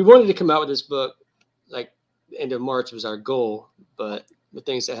we wanted to come out with this book like the end of March was our goal, but the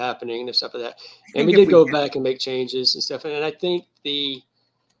things that are happening and stuff like that. And we did go back and make changes and stuff. And I think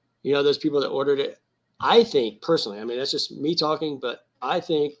those people that ordered it, I think personally, I mean, that's just me talking, but I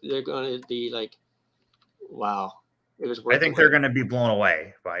think they're going to be like, wow, it was worth it. I think they're going to be blown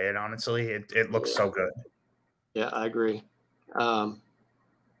away by it, honestly. It looks so good. Yeah, I agree. I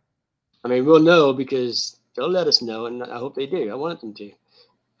mean, we'll know because they'll let us know, and I hope they do. I want them to.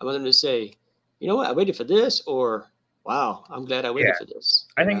 I want them to say, you know what, I waited for this, or wow, I'm glad I waited for this.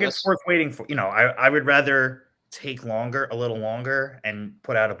 I think it's worth waiting for. I would rather take a little longer, and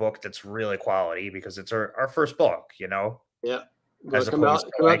put out a book that's really quality because it's our first book, Yeah. As come out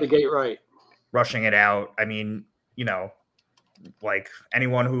the gate right. Rushing it out. I mean, like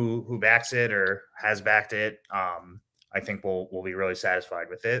anyone who backs it or has backed it, I think we'll be really satisfied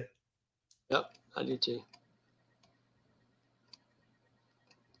with it. Yep, I do too.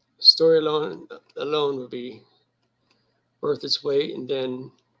 Story alone would be worth its weight, and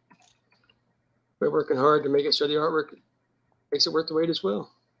then we're working hard to make it so the artwork makes it worth the wait as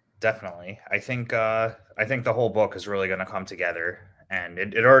well. Definitely. I think the whole book is really going to come together, and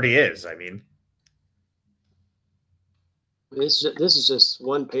it already is. I mean, this is just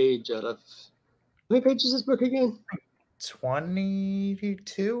one page out of how many pages is this book again?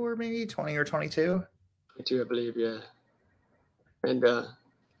 22 or maybe 20 or 22. 22, I believe, yeah. And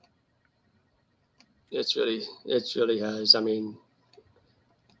it's really has. I mean,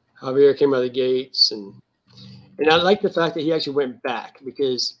 Javier came out of the gates, and I like the fact that he actually went back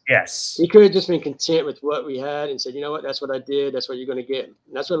because yes, he could have just been content with what we had and said, you know what, that's what I did. That's what you're going to get. And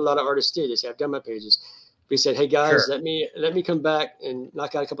that's what a lot of artists did. They say, I've done my pages. But he said, hey guys, let me come back and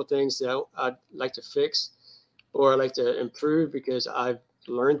knock out a couple of things that I'd like to fix or I'd like to improve because I've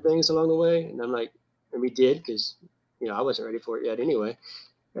learned things along the way. And I'm like, and we did because, I wasn't ready for it yet anyway.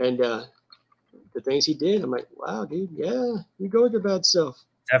 And the things he did, I'm like, wow, dude, yeah, you go with your bad self.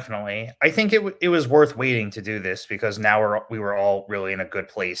 Definitely. I think it was worth waiting to do this because now we were all really in a good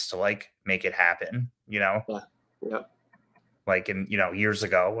place to like make it happen, Yeah. Like in, years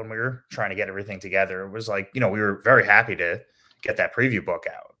ago when we were trying to get everything together, it was like, we were very happy to get that preview book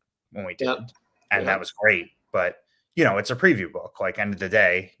out when we did. Yep. And that was great. But, it's a preview book. Like end of the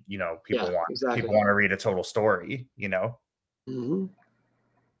day, people want to read a total story, Mm-hmm.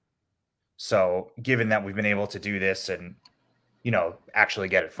 So given that we've been able to do this and, actually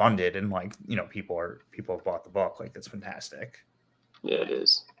get it funded and like, people have bought the book, like that's fantastic. Yeah, it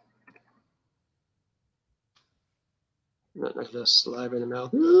is. Not like the saliva in the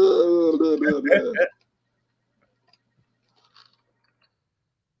mouth.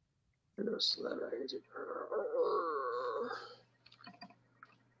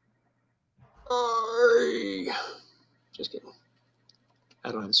 Sorry. Just kidding.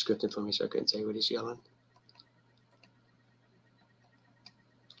 I don't have the script in front of me, so I couldn't say what he's yelling.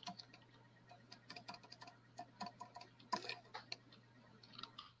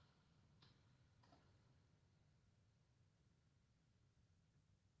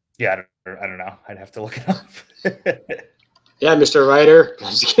 Yeah, I don't know. I'd have to look it up. Yeah, Mr. Writer.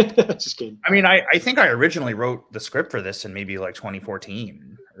 Just kidding. I mean, I think I originally wrote the script for this in maybe like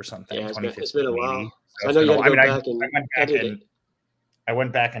 2014 or something. Yeah, it's been a while. So I know you had to go back and edit it. I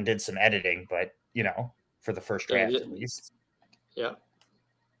went back and did some editing, but you know, for the first draft at least. Yeah.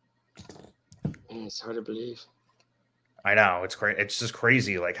 Man, it's hard to believe. I know, it's great. It's just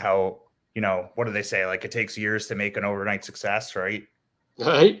crazy, like how, you know, what do they say? Like it takes years to make an overnight success, right?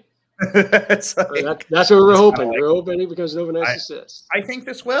 Right. It's like, that's what we're hoping. Like, we're hoping it becomes an overnight success. I think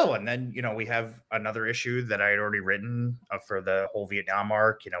this will. And then, you know, we have another issue that I had already written for the whole Vietnam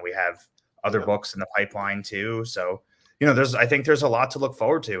arc. You know, we have other books in the pipeline too. So, you know, I think there's a lot to look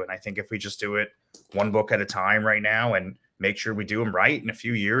forward to. And I think if we just do it one book at a time right now and make sure we do them right, in a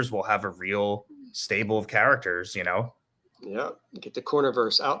few years, we'll have a real stable of characters, you know? Yeah. Get the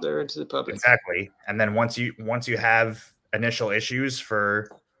Cornerverse out there into the public. Exactly. And then once you have initial issues for,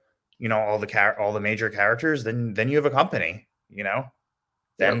 you know, all the major characters, then you have a company, you know,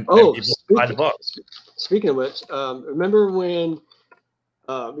 then people buy the book. Speaking of which, remember when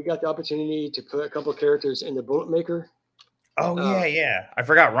we got the opportunity to put a couple of characters in the Bullet Maker? Oh yeah. I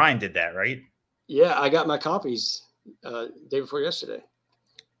forgot Ryan did that, right? Yeah. I got my copies day before yesterday.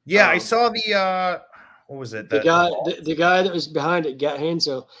 Yeah. I saw the, what was it? The guy that was behind it, Gat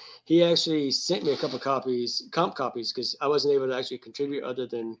Hanso, he actually sent me a couple of copies, comp copies, because I wasn't able to actually contribute other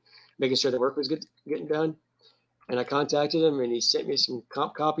than making sure the work was getting done. And I contacted him, and he sent me some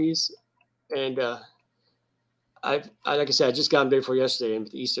comp copies. And I like I said, I just got them day before yesterday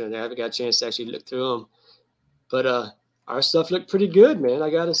and Easter, and I haven't got a chance to actually look through them. But our stuff looked pretty good, man.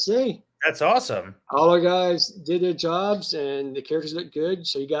 I got to say. That's awesome. All our guys did their jobs, and the characters looked good.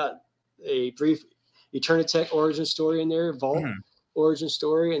 So you got a brief Eternitech origin story in there, Vault origin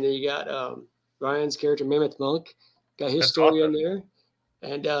story, and then you got Ryan's character, Mammoth Monk, got his story in there.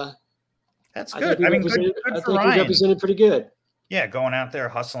 And that's good. I mean, good I for think Ryan. He represented pretty good. Yeah, going out there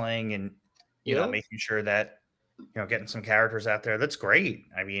hustling and you know making sure that getting some characters out there. That's great.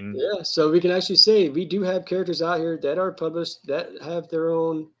 I mean, yeah. So we can actually say we do have characters out here that are published that have their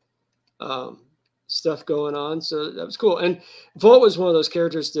own stuff going on. So that was cool. And Vault was one of those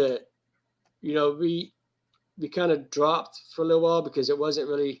characters that we kind of dropped for a little while because it wasn't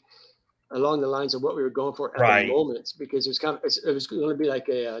really along the lines of what we were going for at the moment, because it was going to be like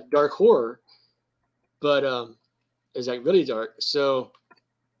a dark horror, but it's like really dark. So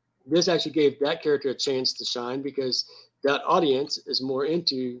this actually gave that character a chance to shine because that audience is more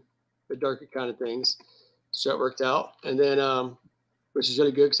into the darker kind of things. So it worked out. And then, which is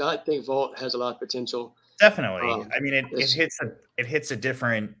really good because I think Vault has a lot of potential. Definitely. I mean, it hits a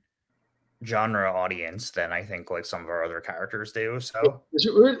different genre audience than I think like some of our other characters do. So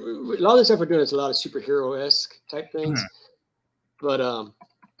a lot of the stuff we're doing is a lot of superhero-esque type things, but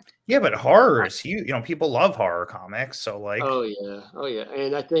yeah, but horror is huge. People love horror comics, so like oh yeah,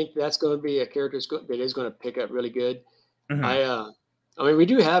 and I think that's going to be a character that is going to pick up really good. I mean, we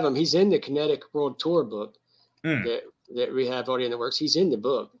do have him. He's in the Kinetic World Tour book that we have already in the works. He's in the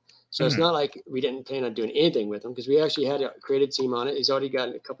book. So it's not like we didn't plan on doing anything with him because we actually had a creative team on it. He's already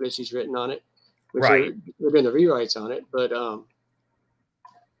got a couple issues written on it, which we're doing the rewrites on it. But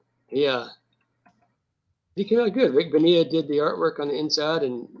he came out good. Rick Bonilla did the artwork on the inside,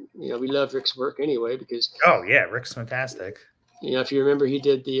 and we love Rick's work anyway because Rick's fantastic. If you remember, he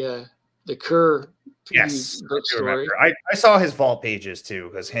did the Kerr book story. I saw his Vault pages too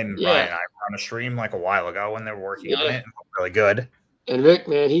because Ryan and I were on a stream like a while ago when they were working on it. It looked really good. And Rick,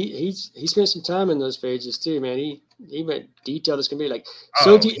 man, he spent some time in those pages too, man. He went detailed as can be. Like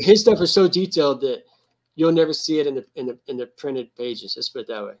his stuff is so detailed that you'll never see it in the printed pages. Let's put it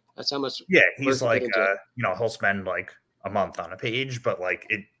that way. That's how much. Yeah, he's like he'll spend like a month on a page, but like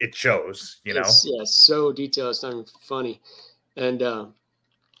it shows. It's so detailed. It's not even funny. And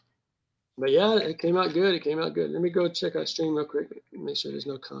but yeah, it came out good. Let me go check our stream real quick. Make sure there's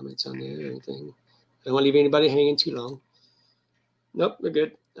no comments on there or anything. I don't want to leave anybody hanging too long. Nope, we're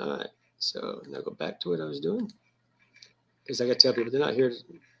good. All right. So now go back to what I was doing. Because I got to tell people they're not here to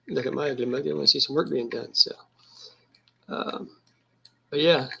look at my ugly mug. They want to see some work being done. So, but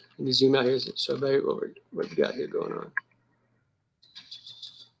yeah, let me zoom out here so show everybody what we got here going on.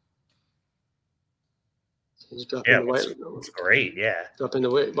 So just drop in the white. It's great, yeah. Drop in the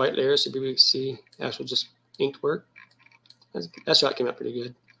white layers so people can see actual just inked work. That's how it came out pretty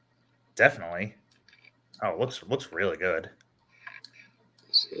good. Definitely. Oh, looks really good.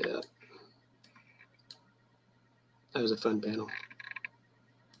 Yeah. That was a fun panel.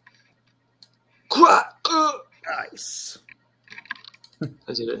 Nice.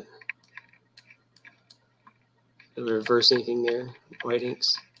 I did it. The reverse inking there, white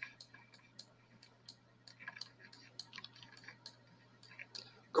inks.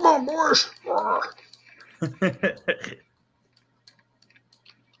 Come on, boys.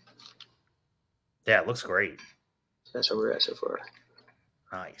 Yeah, it looks great. That's what we're at so far.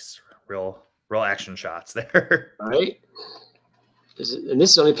 Nice. Real action shots there. Right. And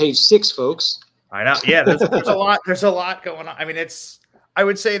this is only page 6, folks. I know. Yeah, there's a lot. There's a lot going on. I mean, I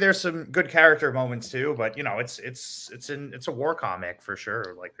would say there's some good character moments too, but you know, it's a war comic for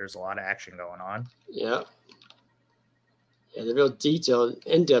sure. Like there's a lot of action going on. Yeah. Yeah, the real detailed,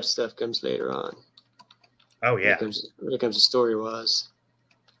 in-depth stuff comes later on. Oh yeah. When it comes to story-wise.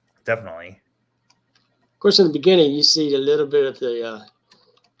 Definitely. Of course, in the beginning, you see a little bit of the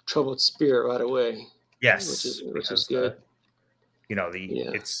troubled spirit right away. Yes, which is good. You know,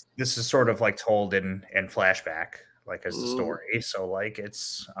 this is sort of like told in flashback, like as the story. So like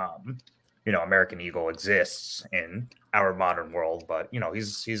it's you know, American Eagle exists in our modern world, but you know,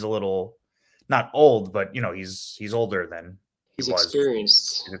 he's a little not old, but you know, he's older than he was.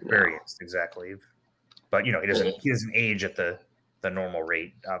 Experienced. He's experienced, exactly. But you know, he doesn't age at the normal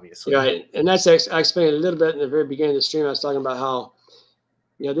rate, obviously. Right. And that's I explained a little bit in the very beginning of the stream. I was talking about how,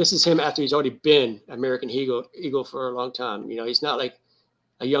 you know, this is him after he's already been American Eagle for a long time. You know, he's not like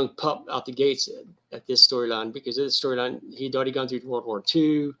a young pup out the gates at this storyline, because this storyline, he'd already gone through World War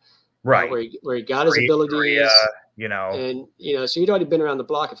II, right? Where he got his abilities, Korea, you know, and you know, so he'd already been around the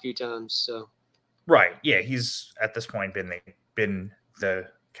block a few times. So, right, yeah, he's at this point been the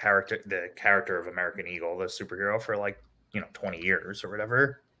character of American Eagle, the superhero, for like, you know, 20 years or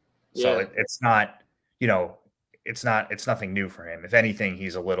whatever. So it's not, you know, it's nothing new for him. If anything,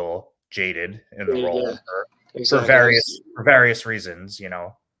 he's a little jaded in the role for various reasons, you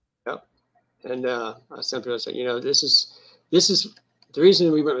know. Yep. And something else, you know, this is the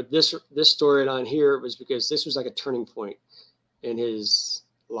reason we went with this storyline here was because this was like a turning point in his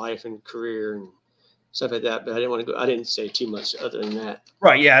life and career and stuff like that. But I didn't say too much other than that.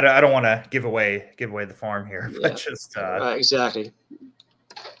 Right. Yeah. I don't want to give away the farm here, but just exactly.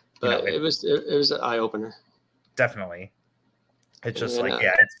 But you know, it was an eye opener. Definitely. It's just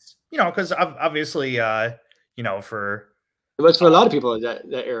it's, you know, because obviously, you know, it was for a lot of people in that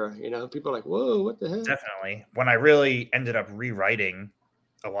era, you know, people are like, whoa, what the hell? Definitely. When I really ended up rewriting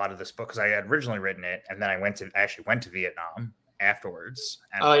a lot of this book, because I had originally written it, and then I actually went to Vietnam afterwards.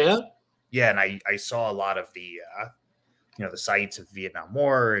 And yeah, and I saw a lot of the you know, the sites of the Vietnam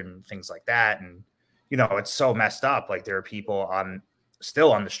War and things like that, and you know, it's so messed up. Like there are people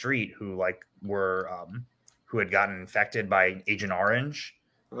still on the street who like were who had gotten infected by Agent Orange.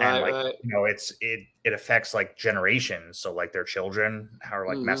 And like, you know, it affects like generations. So like their children are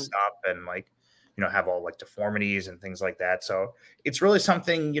like messed up and like, you know, have all like deformities and things like that. So it's really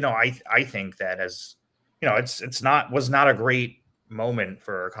something, you know, I think that as, you know, was not a great moment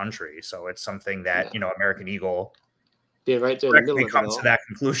for our country. So it's something that, you know, American Eagle right there in the middle comes to that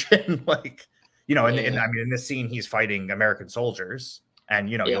conclusion. Like, you know, and I mean, in this scene, he's fighting American soldiers, and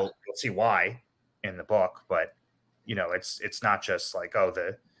you know, you'll see why in the book, but you know, it's not just like, oh,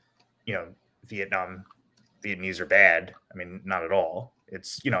 you know, Vietnamese are bad. I mean, not at all.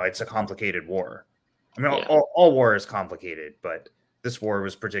 It's, you know, it's a complicated war. I mean, all war is complicated, but this war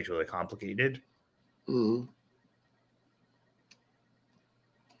was particularly complicated. Mm-hmm.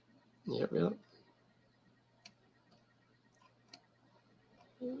 Yep.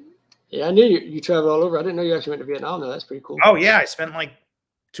 Yeah, I knew you traveled all over. I didn't know you actually went to Vietnam, though. That's pretty cool. Oh yeah, I spent like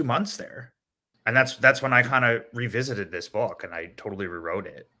 2 months there. And that's when I kind of revisited this book and I totally rewrote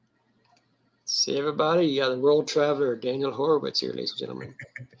it. See, everybody, you got the world traveler Daniel Horowitz here, ladies and gentlemen.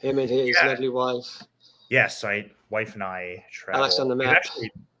 Him and his lovely wife. Yes, wife and I traveled. Alex on the map. I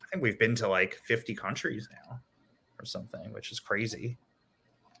think we've been to like 50 countries now or something, which is crazy.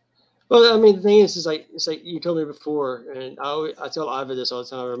 Well, I mean, the thing is it's like you told me before, and I tell Iva this all the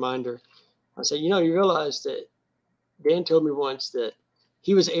time, a reminder. I say, you know, you realize that Dan told me once that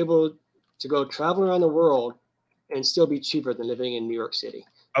he was able to go travel around the world and still be cheaper than living in New York City.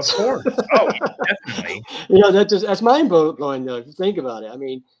 Of course. Oh, definitely. You know, that's mind blowing though, if you think about it. I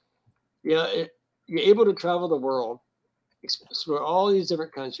mean, you know, you're able to travel the world, explore all these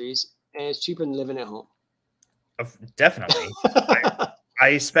different countries, and it's cheaper than living at home. Definitely.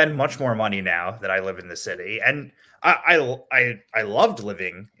 I spend much more money now that I live in the city, and I loved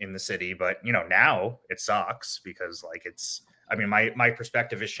living in the city, but you know, now it sucks because like it's I mean, my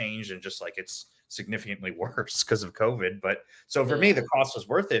perspective has changed, and just like it's significantly worse because of COVID. But so for me, the cost was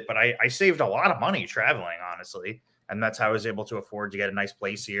worth it. But I saved a lot of money traveling, honestly, and that's how I was able to afford to get a nice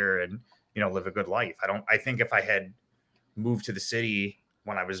place here and live a good life. I think if I had moved to the city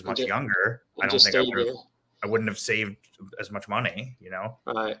when I was much younger, I don't think I wouldn't have saved as much money.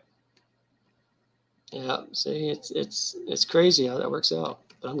 Right. Yeah. See, it's crazy how that works out,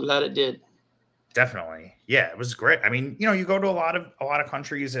 but I'm glad it did. Definitely. Yeah, it was great. I mean, you go to a lot of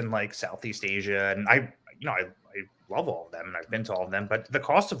countries in like Southeast Asia, and I love all of them, and I've been to all of them, but the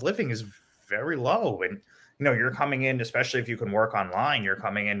cost of living is very low. And you're coming in, especially if you can work online, you're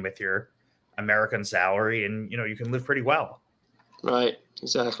coming in with your American salary, and you can live pretty well. Right.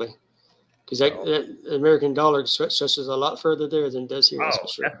 Exactly. Because the American dollar stretches a lot further there than it does here. Oh,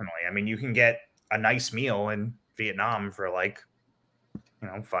 sure. Definitely. I mean, you can get a nice meal in Vietnam for like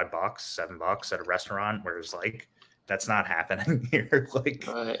 $5, $7 at a restaurant, whereas like that's not happening here. Like,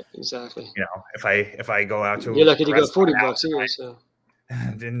 right, exactly. If I go out to, you're lucky to go $40 here. So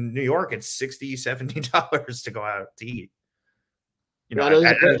in New York, it's $60, $70 to go out to eat. At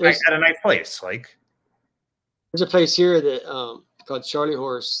a nice place. Like, there's a place here that called Charlie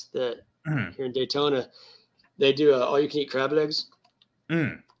Horse that here in Daytona, they do all you can eat crab legs,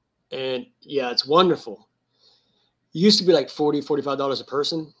 and yeah, it's wonderful. It used to be like $45 a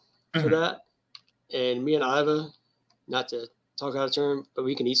person for that. And me and Iva, not to talk out of turn, but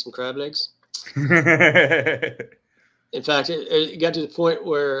we can eat some crab legs. In fact, it got to the point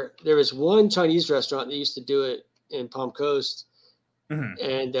where there was one Chinese restaurant that used to do it in Palm Coast.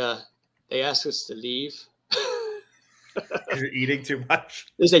 And they asked us to leave. You're eating too much.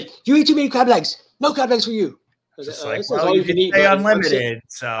 They say, you eat too many crab legs. No crab legs for you. Just like, well, you can eat, unlimited.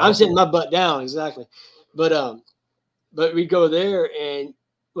 I'm sitting my butt down. Exactly. But we go there, and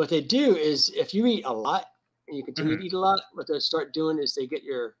what they do is if you eat a lot and you continue to eat a lot, what they start doing is they get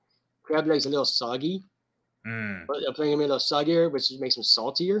your crab legs a little soggy. But they'll bring them in a little soggier, which makes them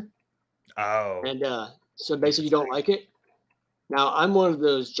saltier. Oh. And so basically you don't like it. Now, I'm one of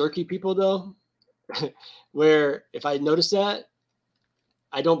those jerky people, though, where if I notice that,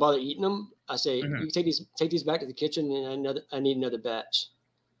 I don't bother eating them. I say, you take these back to the kitchen, and I need another batch.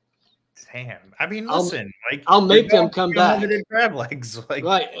 Damn. I mean, listen, I'll make them come back. Limited crab legs,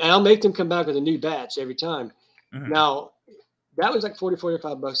 right, and I'll make them come back with a new batch every time. Now, that was like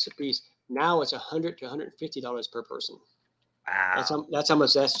 $40-$45 a piece. Now it's $100 to $150 per person. Wow. That's how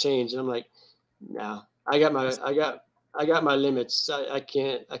much that's changed. And I'm like, no, I got my limits. I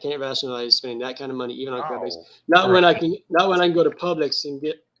can't rationalize spending that kind of money even on crab legs. Not when I can go to Publix and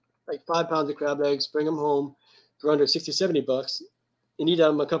get like 5 pounds of crab legs, bring them home for under $60-$70. And eat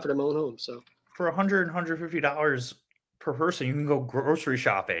out of my comfort of my own home. So for $100, $150 per person, you can go grocery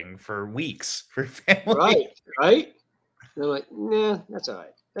shopping for weeks for your family. Right. And I'm like, nah, that's all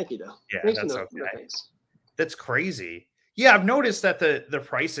right. Thank you, though. Yeah, that's okay. No thanks. That's crazy. Yeah, I've noticed that the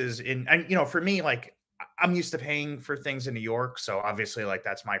prices and for me, like I'm used to paying for things in New York, so obviously like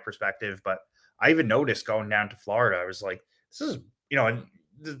that's my perspective. But I even noticed going down to Florida, I was like, this is and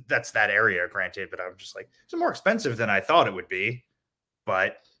that's that area, granted, but I'm just like, it's more expensive than I thought it would be.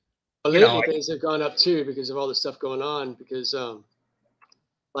 But lately things have gone up too because of all the stuff going on. Because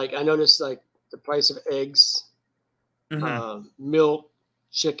like I noticed like the price of eggs, milk,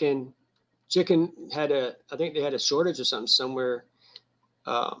 chicken had I think they had a shortage or something somewhere.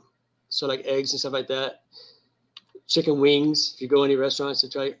 So like eggs and stuff like that. Chicken wings. If you go any restaurants to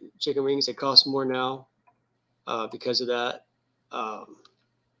try chicken wings, they cost more now because of that.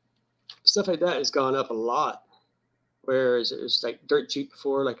 Stuff like that has gone up a lot. Whereas it was like dirt cheap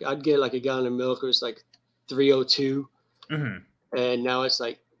before. Like I'd get like a gallon of milk. It was like $3.02, and now it's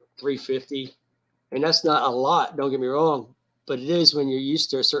like $3.50. And that's not a lot. Don't get me wrong, but it is when you're used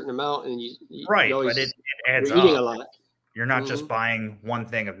to a certain amount and you but it adds up. You're eating a lot. You're not just buying one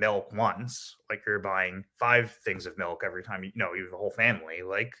thing of milk once. Like you're buying 5 things of milk every time you have a whole family.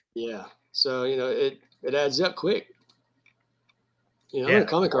 Like so it adds up quick. I'm a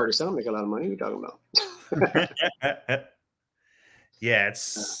comic artist. I don't make a lot of money. What are you talking about? Yeah,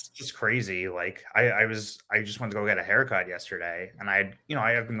 it's just crazy. Like I just went to go get a haircut yesterday, and I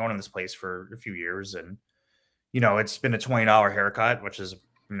have been going to this place for a few years, and it's been a $20 haircut, which is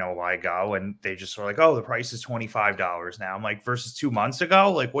why I go, and they just were like, oh, the price is $25 now. I'm like, versus 2 months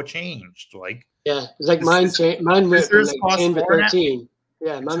ago, like what changed? Like it's like mine went from like 10 to 13.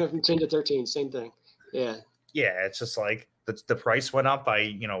 Yeah, mine went from 10 to 13, same thing. Yeah, it's just like the price went up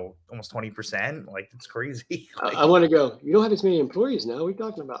by almost 20%. Like it's crazy. Like, I want to go. You don't have as many employees now. What are you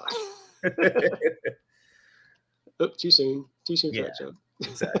talking about? Too soon for that joke.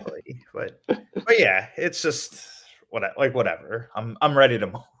 Exactly. But yeah, it's just whatever. I'm ready to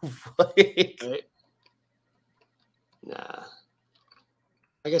move. Like, right? Nah.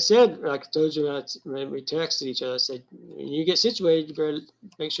 Like I said, like I told you when we texted each other, I said, when you get situated, you better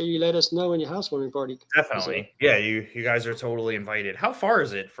make sure you let us know when your housewarming party. Definitely. Yeah, you guys are totally invited. How far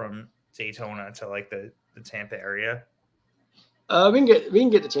is it from Daytona to like the Tampa area? We can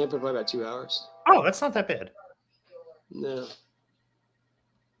get to Tampa by about 2 hours. Oh, that's not that bad. No.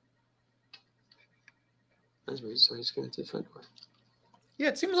 That's where he's going to the front door. Yeah,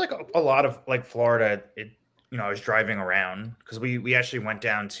 it seems like a lot of like Florida. I was driving around because we actually went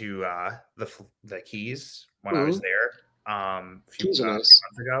down to the Keys when I was there a few months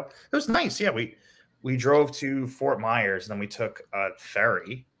ago. It was nice. Yeah, we drove to Fort Myers and then we took a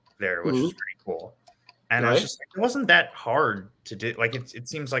ferry there, which was pretty cool. And I was just like, it wasn't that hard to do. Like it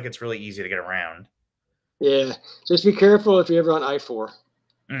seems like it's really easy to get around. Yeah, just be careful if you're ever on I-4.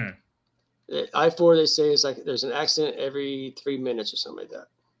 I-4, they say, is like there's an accident every 3 minutes or something like that.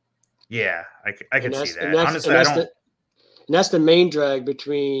 Yeah, I could see that. Honestly, I don't. And that's the main drag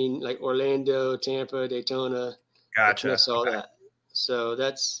between like Orlando, Tampa, Daytona. Gotcha. That's all that. So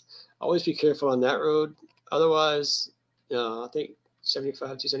that's always be careful on that road. Otherwise, I think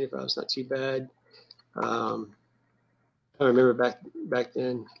 275 is not too bad. I remember back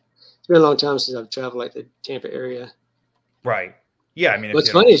then. It's been a long time since I've traveled like the Tampa area. Right. Yeah, I mean, what's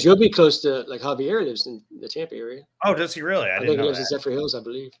funny is you'll be close to like Javier lives in the Tampa area. Oh, does he really? I think he lives in Zephyr Hills, I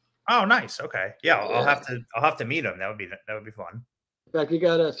believe. Oh, nice. Okay. Yeah, I'll have to meet him. That would be fun. In fact, we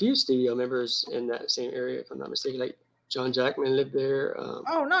got a few studio members in that same area, if I'm not mistaken. Like John Jackman lived there.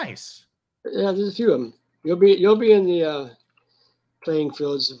 Oh, nice. Yeah, there's a few of them. You'll be in the playing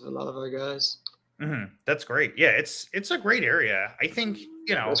fields of a lot of our guys. That's great. Yeah, it's a great area. I think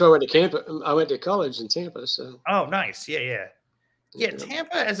That's why I went to Tampa. I went to college in Tampa. So. Oh, nice. Yeah.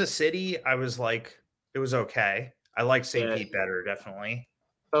 Tampa as a city, I was like, it was okay. I like St. Pete better, definitely.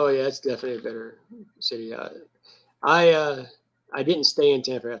 Oh yeah, it's definitely a better city. I didn't stay in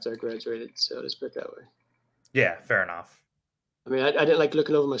Tampa after I graduated, so let's put it that way. Yeah, fair enough. I mean, I didn't like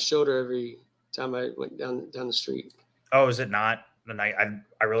looking over my shoulder every time I went down the street. Oh, is it not the night?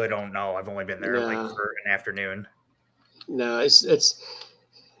 I really don't know. I've only been there like for an afternoon. No, it's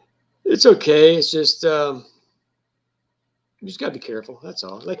okay. It's just you just gotta be careful. That's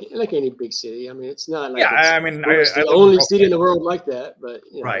all. Like any big city. I mean, it's not like it's the only city in the world like that. But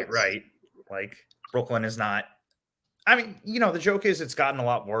right. Like Brooklyn is not. I mean, the joke is it's gotten a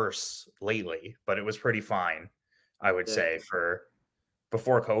lot worse lately, but it was pretty fine, I would say. For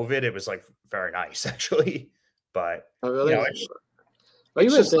before COVID, it was like very nice actually. But really? But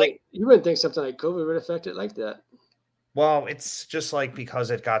you wouldn't think something like COVID would affect it like that. Well, it's just like because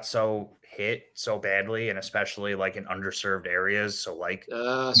it got hit so badly, and especially like in underserved areas. So like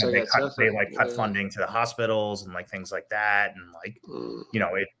they cut funding to the hospitals and like things like that, and like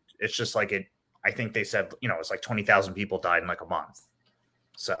it's just like it. I think they said it's like 20,000 people died in like a month.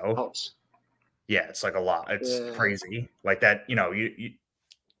 So yeah, it's like a lot. It's crazy like that. The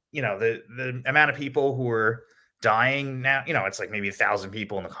amount of people who are dying now. It's like maybe 1,000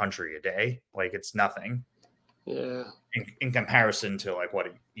 people in the country a day. Like it's nothing. Yeah. In comparison to like what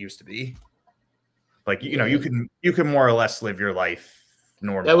it used to be, like you can more or less live your life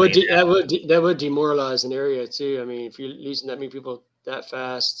normally. That would demoralize an area too. I mean, if you're losing that many people that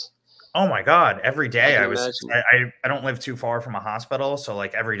fast. Oh my God! Every day I don't live too far from a hospital, so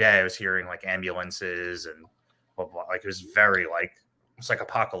like every day I was hearing like ambulances and like it was very like it's like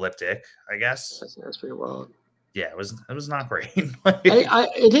apocalyptic, I guess. That's pretty wild. Yeah, it was not great.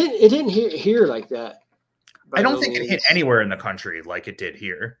 It didn't hear like that. I don't think it hit anywhere in the country like it did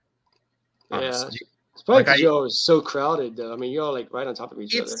here. Honestly. Yeah, it's probably because y'all was so crowded, though. I mean, y'all like right on top of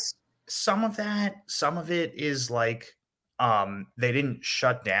each other. Some of it is like they didn't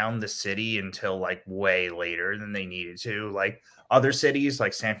shut down the city until like way later than they needed to. Like other cities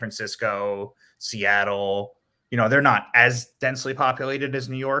like San Francisco, Seattle, they're not as densely populated as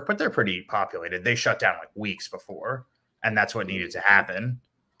New York, but they're pretty populated. They shut down like weeks before, and that's what needed to happen.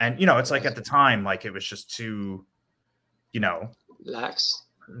 And, it's like at the time, like it was just too, lax.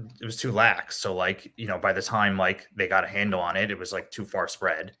 It was too lax. So like, by the time like they got a handle on it, it was like too far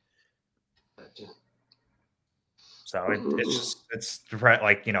spread. So it's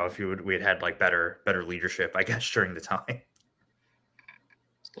like, if we had like better leadership, I guess, during the time.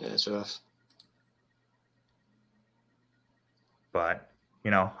 Yeah, it's rough. But,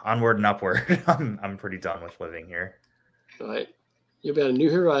 onward and upward. I'm pretty done with living here. Right. You'll be on a new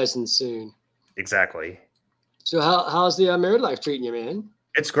horizon soon. Exactly. So how's the married life treating you, man?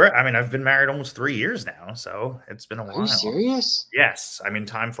 It's great. I mean, I've been married almost 3 years now, so it's been a while. Are you serious? Yes. I mean,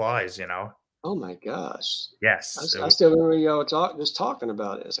 time flies, Oh my gosh. Yes, I still remember y'all just talking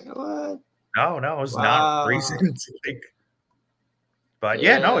about it. It's like, what? No, it was not Wow. recent. Like, but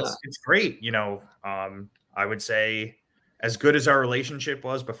yeah, no, Yeah. it's great. I would say as good as our relationship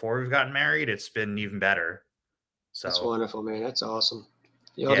was before we've gotten married, it's been even better. That's So wonderful, man. That's awesome.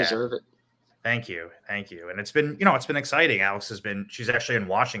 Y'all yeah, deserve it. thank you, and it's been exciting. She's actually in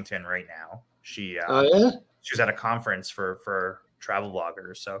Washington right now. Oh yeah. She's at a conference for travel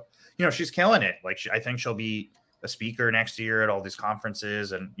bloggers, so she's killing it. Like I think she'll be a speaker next year at all these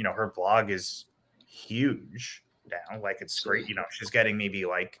conferences, and her blog is huge now. Like it's great. She's getting maybe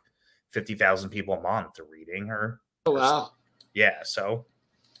like 50,000 people a month reading her. Oh Stuff. wow. Yeah, so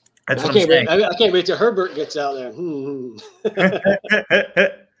that's I what I'm can't wait. saying. I can't wait till Herbert gets out there.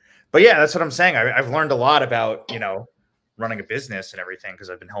 But yeah, that's what I'm saying. I've learned a lot about running a business and everything because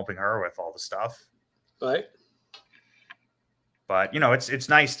I've been helping her with all the stuff. Right. But it's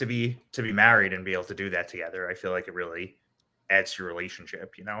nice to be married and be able to do that together. I feel like it really adds to your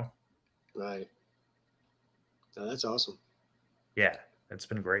relationship. Right. Oh, that's awesome. Yeah, it's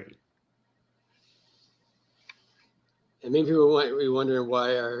been great. And maybe people might be wondering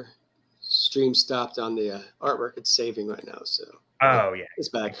why our stream stopped on the artwork. It's saving right now, so oh yeah, it's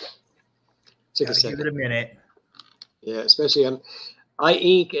back. Took a second. Give it a minute. Yeah, especially I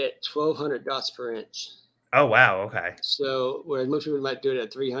ink at 1,200 dots per inch. Oh wow, okay. So whereas most people might do it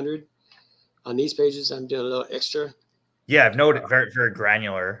at 300, on these pages I'm doing a little extra. Yeah, I've noted very very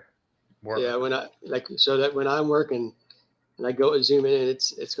granular work. Yeah, when I so that when I'm working and I go and zoom in,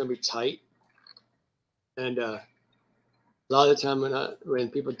 it's going to be tight. And a lot of the time when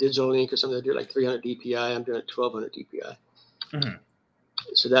people digital ink or something, they do like 300 DPI. I'm doing 1,200 DPI. Mm-hmm.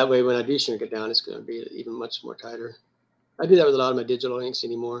 So that way, when I do shrink it down, it's going to be even much more tighter. I do that with a lot of my digital inks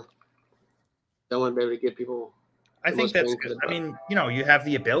anymore. I want to be able to give people. I think that's good. I mean, you have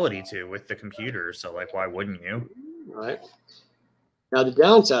the ability to with the computer, so like, why wouldn't you? Right. Now the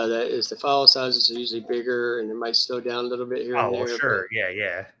downside of that is the file sizes are usually bigger, and it might slow down a little bit here and there. Well, sure,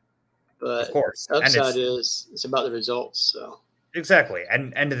 yeah. But of course, the upside is it's about the results. So exactly,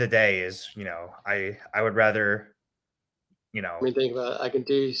 and end of the day is I would rather I mean, think about it. I can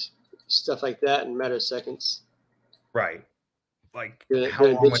do stuff like that in a matter of seconds. Right. Like how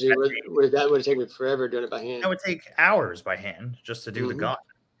long would that would take me forever doing it by hand? That would take hours by hand just to do the gun,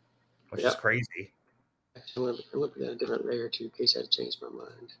 which is crazy. Actually, I'm going to put that in a different layer too, in case I change my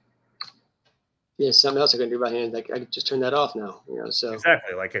mind. Yeah, something else I can do by hand. Like I could just turn that off now. So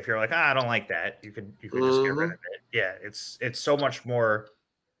exactly. Like if you're like, I don't like that, you could just get rid of it. Yeah, it's so much more.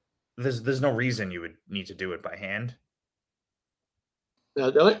 There's no reason you would need to do it by hand. Now,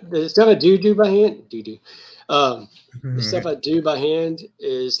 the stuff I do by hand, the stuff I do by hand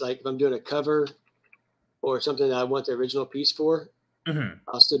is like if I'm doing a cover or something that I want the original piece for,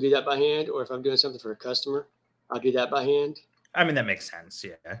 I'll still do that by hand. Or if I'm doing something for a customer, I'll do that by hand. I mean, that makes sense,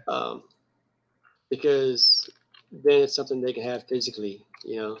 yeah. Because then it's something they can have physically,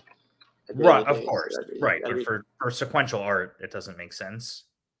 Right, of course, right. But for sequential art, it doesn't make sense.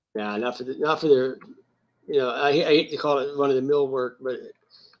 Yeah, not for their. I hate to call it run of the mill work, but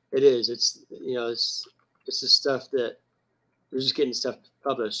it is. It's it's the stuff that you're just getting stuff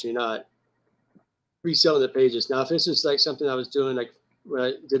published. You're not reselling the pages. Now, if this is like something I was doing, like when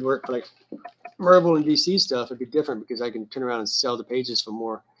I did work for like Marvel and DC stuff, it'd be different because I can turn around and sell the pages for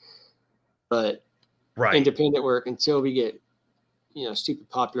more. But independent work until we get stupid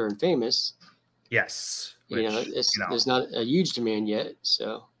popular and famous. Yes, there's not a huge demand yet.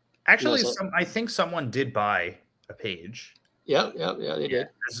 So. Actually, I think someone did buy a page. Yeah, they did.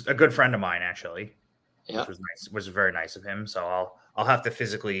 It's a good friend of mine, actually. Yeah, which was nice. Was very nice of him. So I'll have to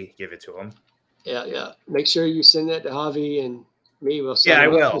physically give it to him. Yeah. Make sure you send that to Javi and me. We'll I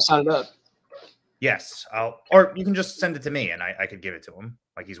will. We'll sign it up. Yes, or you can just send it to me, and I could give it to him.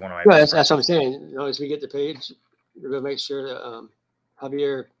 Like he's one of my. No, that's what I'm saying. As we get the page, we'll make sure that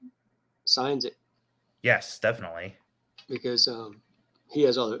Javier signs it. Yes, definitely. Because he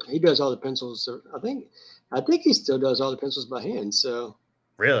does all the pencils. I think he still does all the pencils by hand. So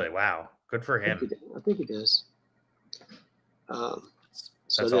really, wow, good for him. I think he does.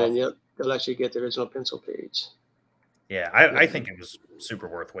 So then, they'll actually get the original pencil page. Yeah, I think it was super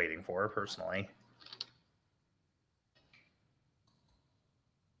worth waiting for, personally.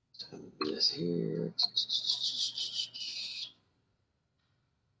 This here.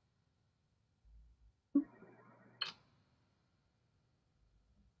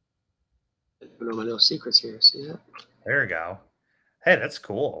 Put on my little secrets here. See that? There you go. Hey, that's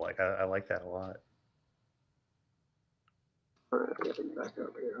cool. Like I like that a lot. All right, I got to back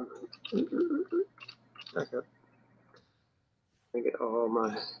up here. Back up. I get all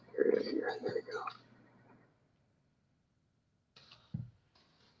my area here. There we go.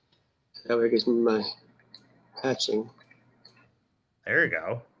 That way it gives me my hatching. There you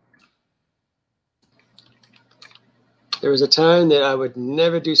go. There was a time that I would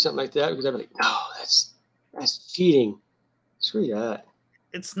never do something like that because I'd be like, no, that's cheating. Screw that.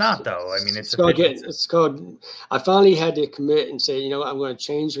 It's not though. I mean, it's called. I finally had to commit and say, you know, I'm going to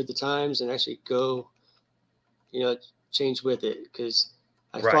change with the times and actually go, you know, change with it because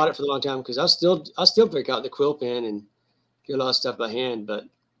I fought it for a long time because I'll still break out the quill pen and do a lot of stuff by hand, but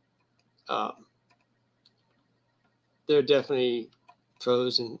there are definitely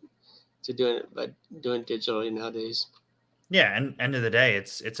pros to doing it by doing digitally nowadays. Yeah, and end of the day,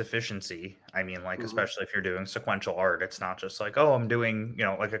 it's efficiency. I mean, like, especially if you're doing sequential art, it's not just like, oh, I'm doing, you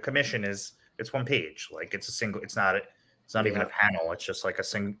know, like a commission it's one page, like it's not even a panel. It's just like a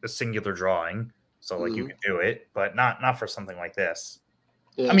singular drawing. So like you can do it, but not for something like this.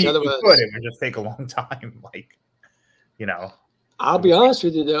 Yeah, I mean, you could. It would just take a long time. Like, you know. I'll be honest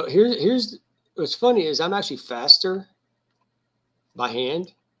with you though. Here's what's funny is I'm actually faster by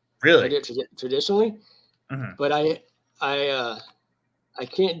hand. Really? I do it traditionally, but I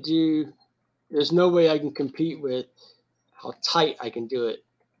can't do. There's no way I can compete with how tight I can do it.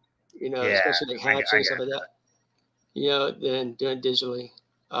 You know, especially like hatching and stuff like that. You know, than doing digitally.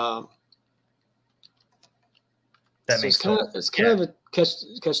 It's kind of a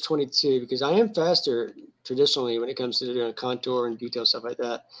catch 22 because I am faster traditionally when it comes to doing contour and detail stuff like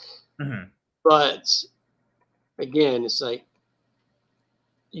that. But again, it's like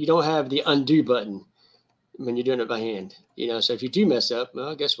you don't have the undo button when you're doing it by hand, you know. So if you do mess up,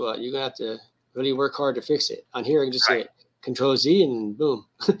 well, guess what? You're gonna have to really work hard to fix it. On here, I can just say Control Z and boom,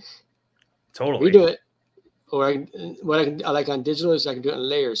 totally redo it. Or I like on digital is I can do it in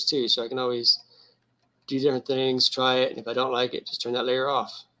layers too, so I can always do different things, try it, and if I don't like it, just turn that layer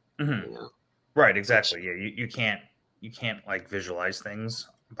off. You know? Right, exactly. Yeah, you can't like visualize things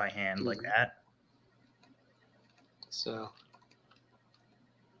by hand like that. So,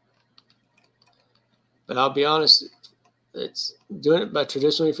 but I'll be honest, it's doing it by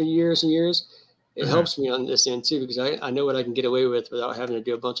traditionally for years and years. It helps me on this end too because I know what I can get away with without having to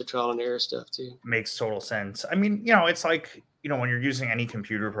do a bunch of trial and error stuff too. Makes total sense. I mean, you know, it's like, you know, when you're using any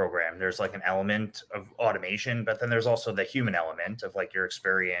computer program, there's like an element of automation, but then there's also the human element of like your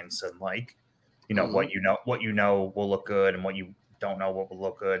experience and like, you know, what you know will look good and what you don't know what will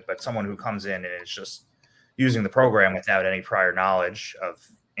look good. But someone who comes in and is just using the program without any prior knowledge of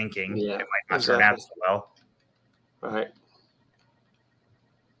inking, it might not turn out so well. Right.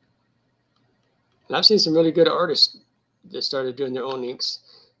 And I've seen some really good artists that started doing their own inks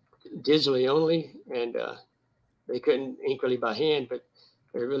digitally only, and they couldn't ink really by hand, but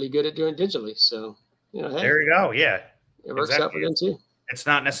they're really good at doing digitally. So, you know, hey, there you go. Yeah, it works out for them too. It's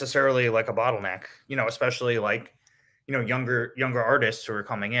not necessarily like a bottleneck, you know, especially like, you know, younger artists who are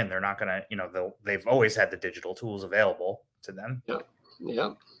coming in. They're not gonna, you know, they've always had the digital tools available to them. Yeah.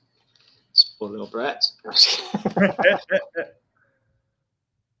 Spoiled little brats.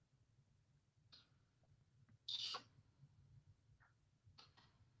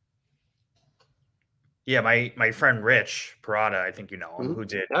 Yeah, my friend Rich Parada, I think you know him, who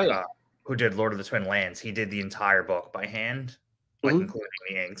did Lord of the Twin Lands. He did the entire book by hand, like including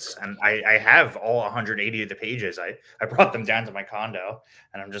the inks. And I have all 180 of the pages. I brought them down to my condo,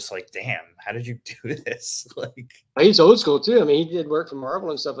 and I'm just like, damn, how did you do this? Like, he's old school too. I mean, he did work for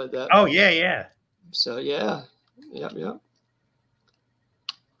Marvel and stuff like that. Oh yeah. So yeah.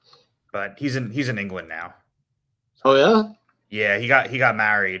 But he's in England now. Oh yeah. Yeah, he got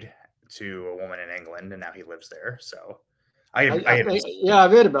married to a woman in England, and now he lives there. So I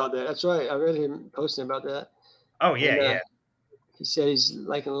read about that. That's right. I read him posting about that. Oh yeah, yeah. He said he's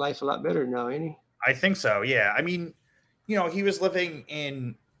liking life a lot better now, ain't he? I think so. Yeah. I mean, you know, he was living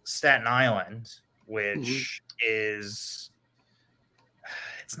in Staten Island, which is,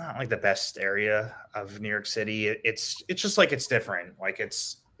 it's not like the best area of New York City. It's just like, it's different. Like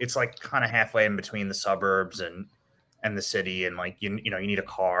it's like kind of halfway in between the suburbs and the city, and like you know you need a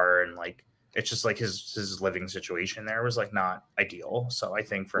car, and like it's just like his living situation there was like not ideal. So I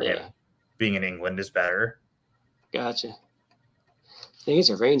think for him being in England is better. Gotcha. I think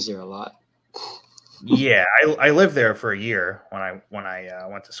it rains there a lot. Yeah, I lived there for a year when I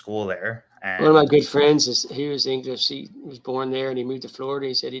went to school there. And one of my good friends he was English. He was born there and he moved to Florida.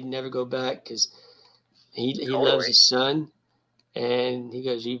 He said he'd never go back because he loves his sun, and he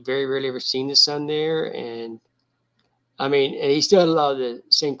goes, "You very rarely ever seen the sun there." And I mean, and he still had a lot of the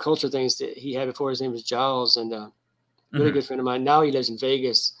same cultural things that he had before. His name was Giles, and really good friend of mine. Now he lives in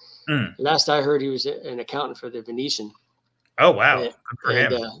Vegas. Last I heard, he was an accountant for the Venetian. Oh, wow. Good for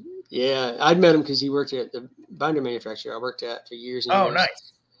him. Yeah, I'd met him because he worked at the binder manufacturer I worked at for years and years.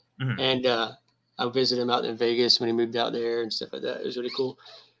 Oh, nice. And I visited him out in Vegas when he moved out there and stuff like that. It was really cool.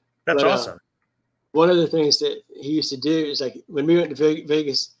 That's awesome. One of the things that he used to do is like when we went to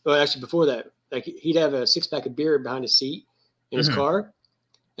Vegas, well, actually before that, like he'd have a 6-pack of beer behind his seat in his car,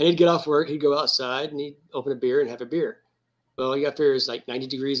 and he'd get off work, he'd go outside and he'd open a beer and have a beer. Well, he got there, it was like 90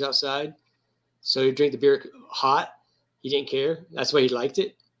 degrees outside, so he'd drink the beer hot. He didn't care. That's why he liked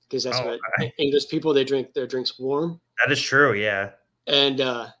it, because that's what English people, they drink their drinks warm. That is true, yeah. And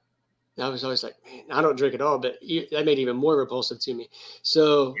I was always like, man, I don't drink at all, but that made it even more repulsive to me.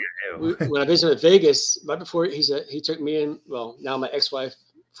 So when I visited Vegas, right before he took me and, well, now my ex-wife,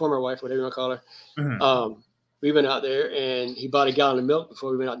 former wife, whatever you want to call her, we went out there and he bought a gallon of milk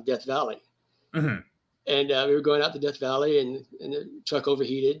before we went out to Death Valley. And we were going out to Death Valley and the truck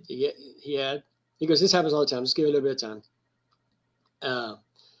overheated. He goes, this happens all the time. Just give it a little bit of time.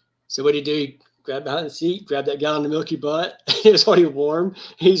 So what did he do? He grabbed behind the seat, grabbed that gallon of milk he bought. It was already warm.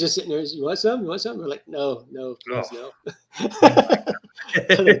 He's just sitting there. You want some? You want some? We're like, no, please, no.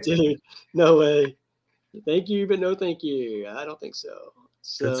 Like, dude, no way. Thank you, but no thank you. I don't think so.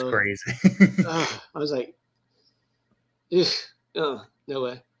 That's crazy. I was like, no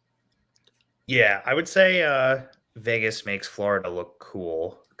way. Yeah, I would say Vegas makes Florida look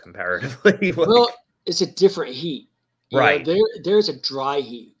cool comparatively. Well, it's a different heat. Right. There's a dry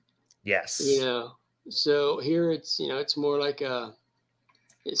heat. Yes. So here it's, it's more like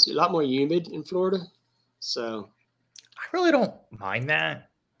it's a lot more humid in Florida. So I really don't mind that.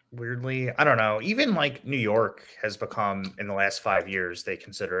 Weirdly, I don't know. Even like New York has become, in the last 5 years, they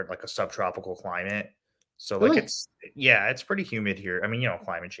consider it like a subtropical climate. So like it's pretty humid here. I mean,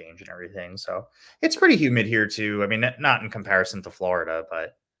 climate change and everything. So it's pretty humid here too. I mean, not in comparison to Florida,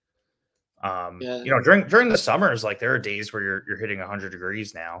 but during the summers, like there are days where you're hitting 100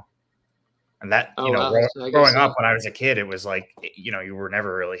 degrees now. And that, growing up when I was a kid, it was like, you were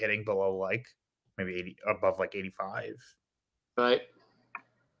never really hitting below like maybe above like 85. Right.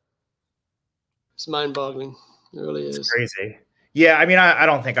 It's mind-boggling. It really is. It's crazy. Yeah, I mean, I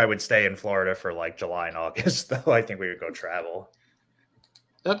don't think I would stay in Florida for like July and August, though. I think we would go travel.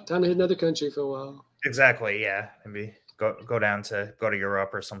 Yep, time to hit another country for a while. Exactly, yeah. Maybe go to Europe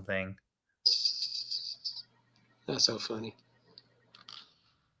or something. That's so funny.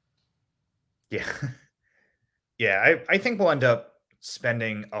 Yeah. Yeah, I think we'll end up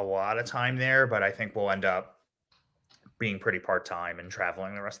spending a lot of time there, but I think we'll end up being pretty part-time and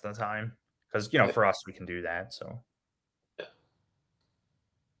traveling the rest of the time. Because, for us, we can do that, so. Yeah.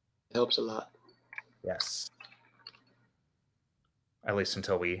 It helps a lot. Yes. At least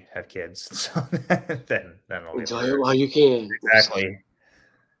until we have kids. So then it'll be enjoy it while you can. Exactly.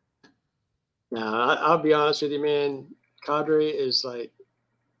 Now, I'll be honest with you, man. Cadre is like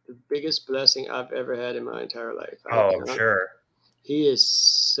the biggest blessing I've ever had in my entire life. I'm sure. He is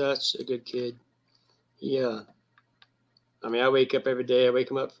such a good kid. Yeah. I mean, I wake up every day. I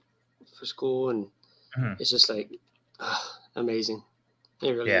wake him up for school, and it's just like amazing.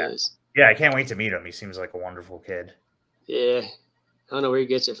 It really is. Yeah, I can't wait to meet him. He seems like a wonderful kid. Yeah. I don't know where he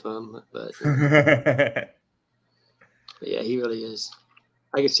gets it from, but yeah, he really is.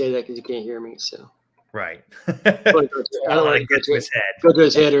 I can say that because you can't hear me, so. Right. I don't want to go to his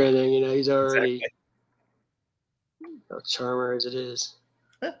head or anything. He's already a charmer as it is.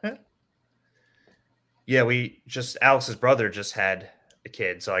 Yeah, Alex's brother just had a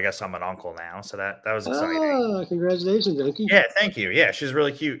kid, so I guess I'm an uncle now. So that was exciting. Oh, congratulations, Duncan. Yeah, thank you. Yeah, she's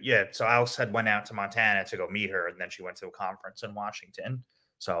really cute. Yeah, so Alex went out to Montana to go meet her, and then she went to a conference in Washington.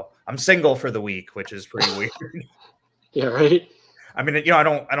 So I'm single for the week, which is pretty weird. Yeah, right. I mean, I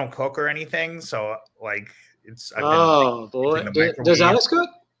don't cook or anything, so like it's. Boy, does Alex cook?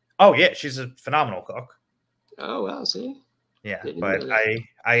 Oh yeah, she's a phenomenal cook. Oh wow, see. Yeah, but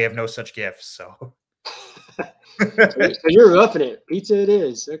I have no such gifts, so. So you're roughing it. Pizza it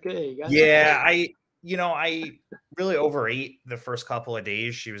is. Okay. Yeah, I really overate the first couple of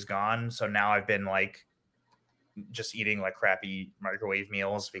days she was gone. So now I've been like just eating like crappy microwave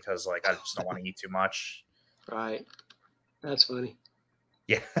meals because like I just don't want to eat too much. Right. That's funny.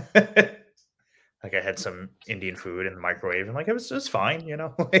 Yeah. Like I had some Indian food in the microwave and like it was fine,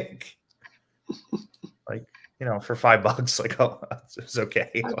 like for $5, like, it was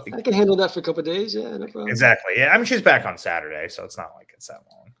okay. I can handle that for a couple of days. Yeah, no problem. Exactly. Yeah. I mean, she's back on Saturday, so it's not like it's that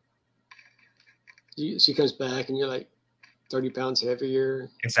long. She comes back and you're like 30 pounds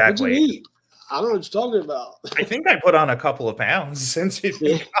heavier. Exactly. What'd you eat? I don't know what you're talking about. I think I put on a couple of pounds since you've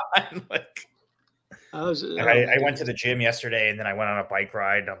been gone. Like, I went to the gym yesterday and then I went on a bike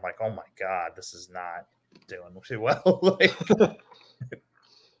ride. And I'm like, oh my God, this is not doing too well. Like,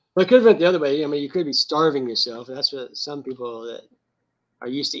 but it could have went the other way. I mean, you could be starving yourself. That's what some people that are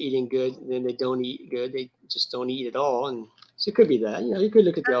used to eating good, and then they don't eat good. They just don't eat at all. And so it could be that. You know, you could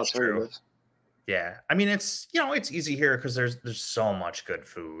look at the alternative. True. Yeah. I mean, it's, you know, it's easy here because there's so much good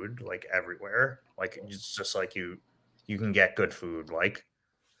food like everywhere. Like it's just like you can get good food, like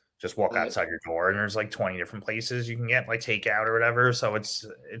just walk outside your door and there's like 20 different places you can get like takeout or whatever. So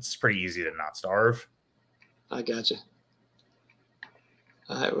it's pretty easy to not starve. I gotcha.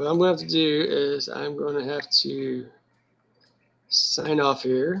 All right, what I'm going to have to do is I'm going to have to sign off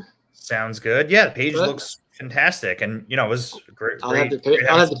here. Sounds good. Yeah, the page looks fantastic, and you know, it was great. I'll have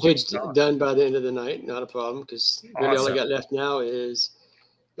the page done by the end of the night. Not a problem, because really all I got left now is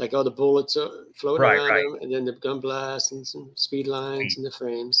like all the bullets floating around them, and then the gun blasts and some speed lines and the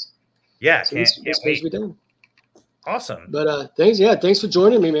frames. Yeah, so this page will be done. Awesome. But thanks for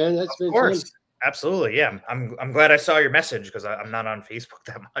joining me, man. That's been fun. Absolutely, yeah. I'm glad I saw your message because I'm not on Facebook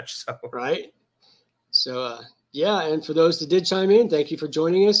that much. So So yeah, and for those that did chime in, thank you for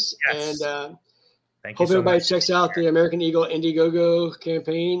joining us. Yes. And hope everybody checks out the American Eagle Indiegogo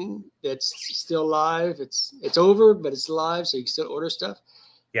campaign. That's still live. It's over, but it's live, so you can still order stuff.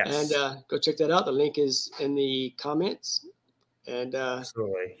 Yes. And go check that out. The link is in the comments. And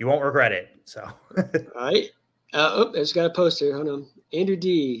absolutely, you won't regret it. So all right. I just got a post here. Hold on. Andrew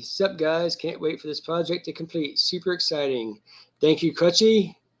D. Sup, guys. Can't wait for this project to complete. Super exciting. Thank you,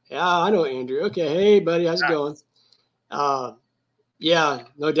 Crutchy. Yeah, I know Andrew. Okay. Hey, buddy. How's it going? Yeah,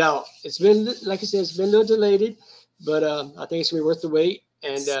 no doubt. It's been, like I said, it's been a little delayed, but I think it's going to be worth the wait.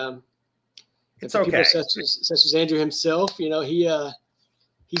 And it's okay. People such as Andrew himself, you know, he's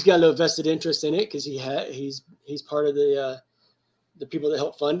got a little vested interest in it because he's part of the people that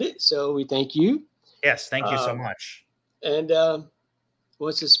help fund it. So we thank you. Yes, thank you so much. And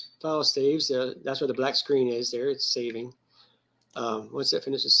once this file saves, that's where the black screen is there. It's saving. Once that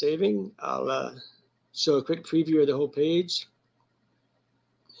finishes saving, I'll show a quick preview of the whole page.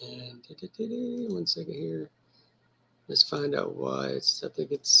 And 1 second here. Let's find out why. I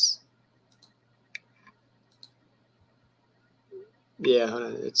think it's. Yeah, hold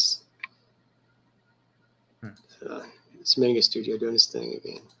on. It's Manga Studio doing its thing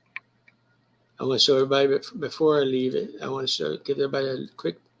again. I want to show everybody, but before I leave it, I want to give everybody a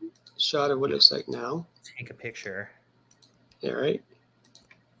quick shot of what it looks like now. Take a picture. Yeah, right.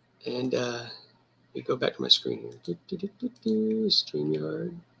 And we go back to my screen here.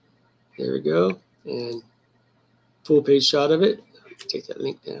 StreamYard. There we go. And full page shot of it. Take that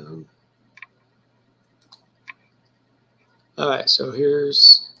link down. All right, so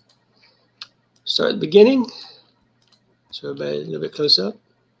here's start at the beginning. Show everybody a little bit close up.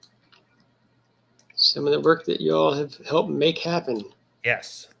 Some of the work that you all have helped make happen.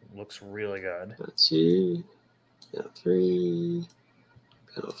 Yes, looks really good. Panel 2, panel 3,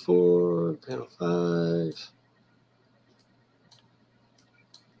 panel 4, panel 5.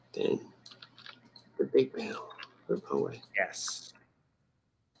 Then the big panel. Wrong way. Yes.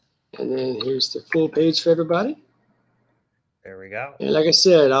 And then here's the full page for everybody. There we go. And like I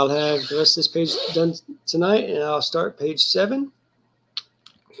said, I'll have the rest of this page done tonight, and I'll start page 7.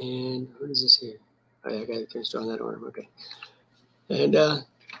 And what is this here? Oh, yeah, I got to finish drawing that arm. Okay. And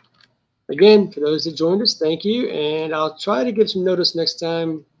again, for those that joined us, thank you. And I'll try to give some notice next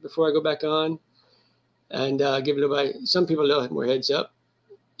time before I go back on, and give everybody, some people a little more heads up.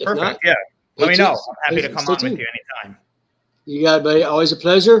 If perfect. Not, yeah. Let me know. I'm happy to come on with you anytime. You got it, buddy. Always a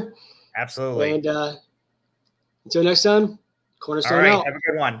pleasure. Absolutely. And until next time, Cornerstone All right, out. have a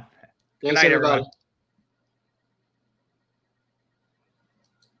good one. Thanks, everybody.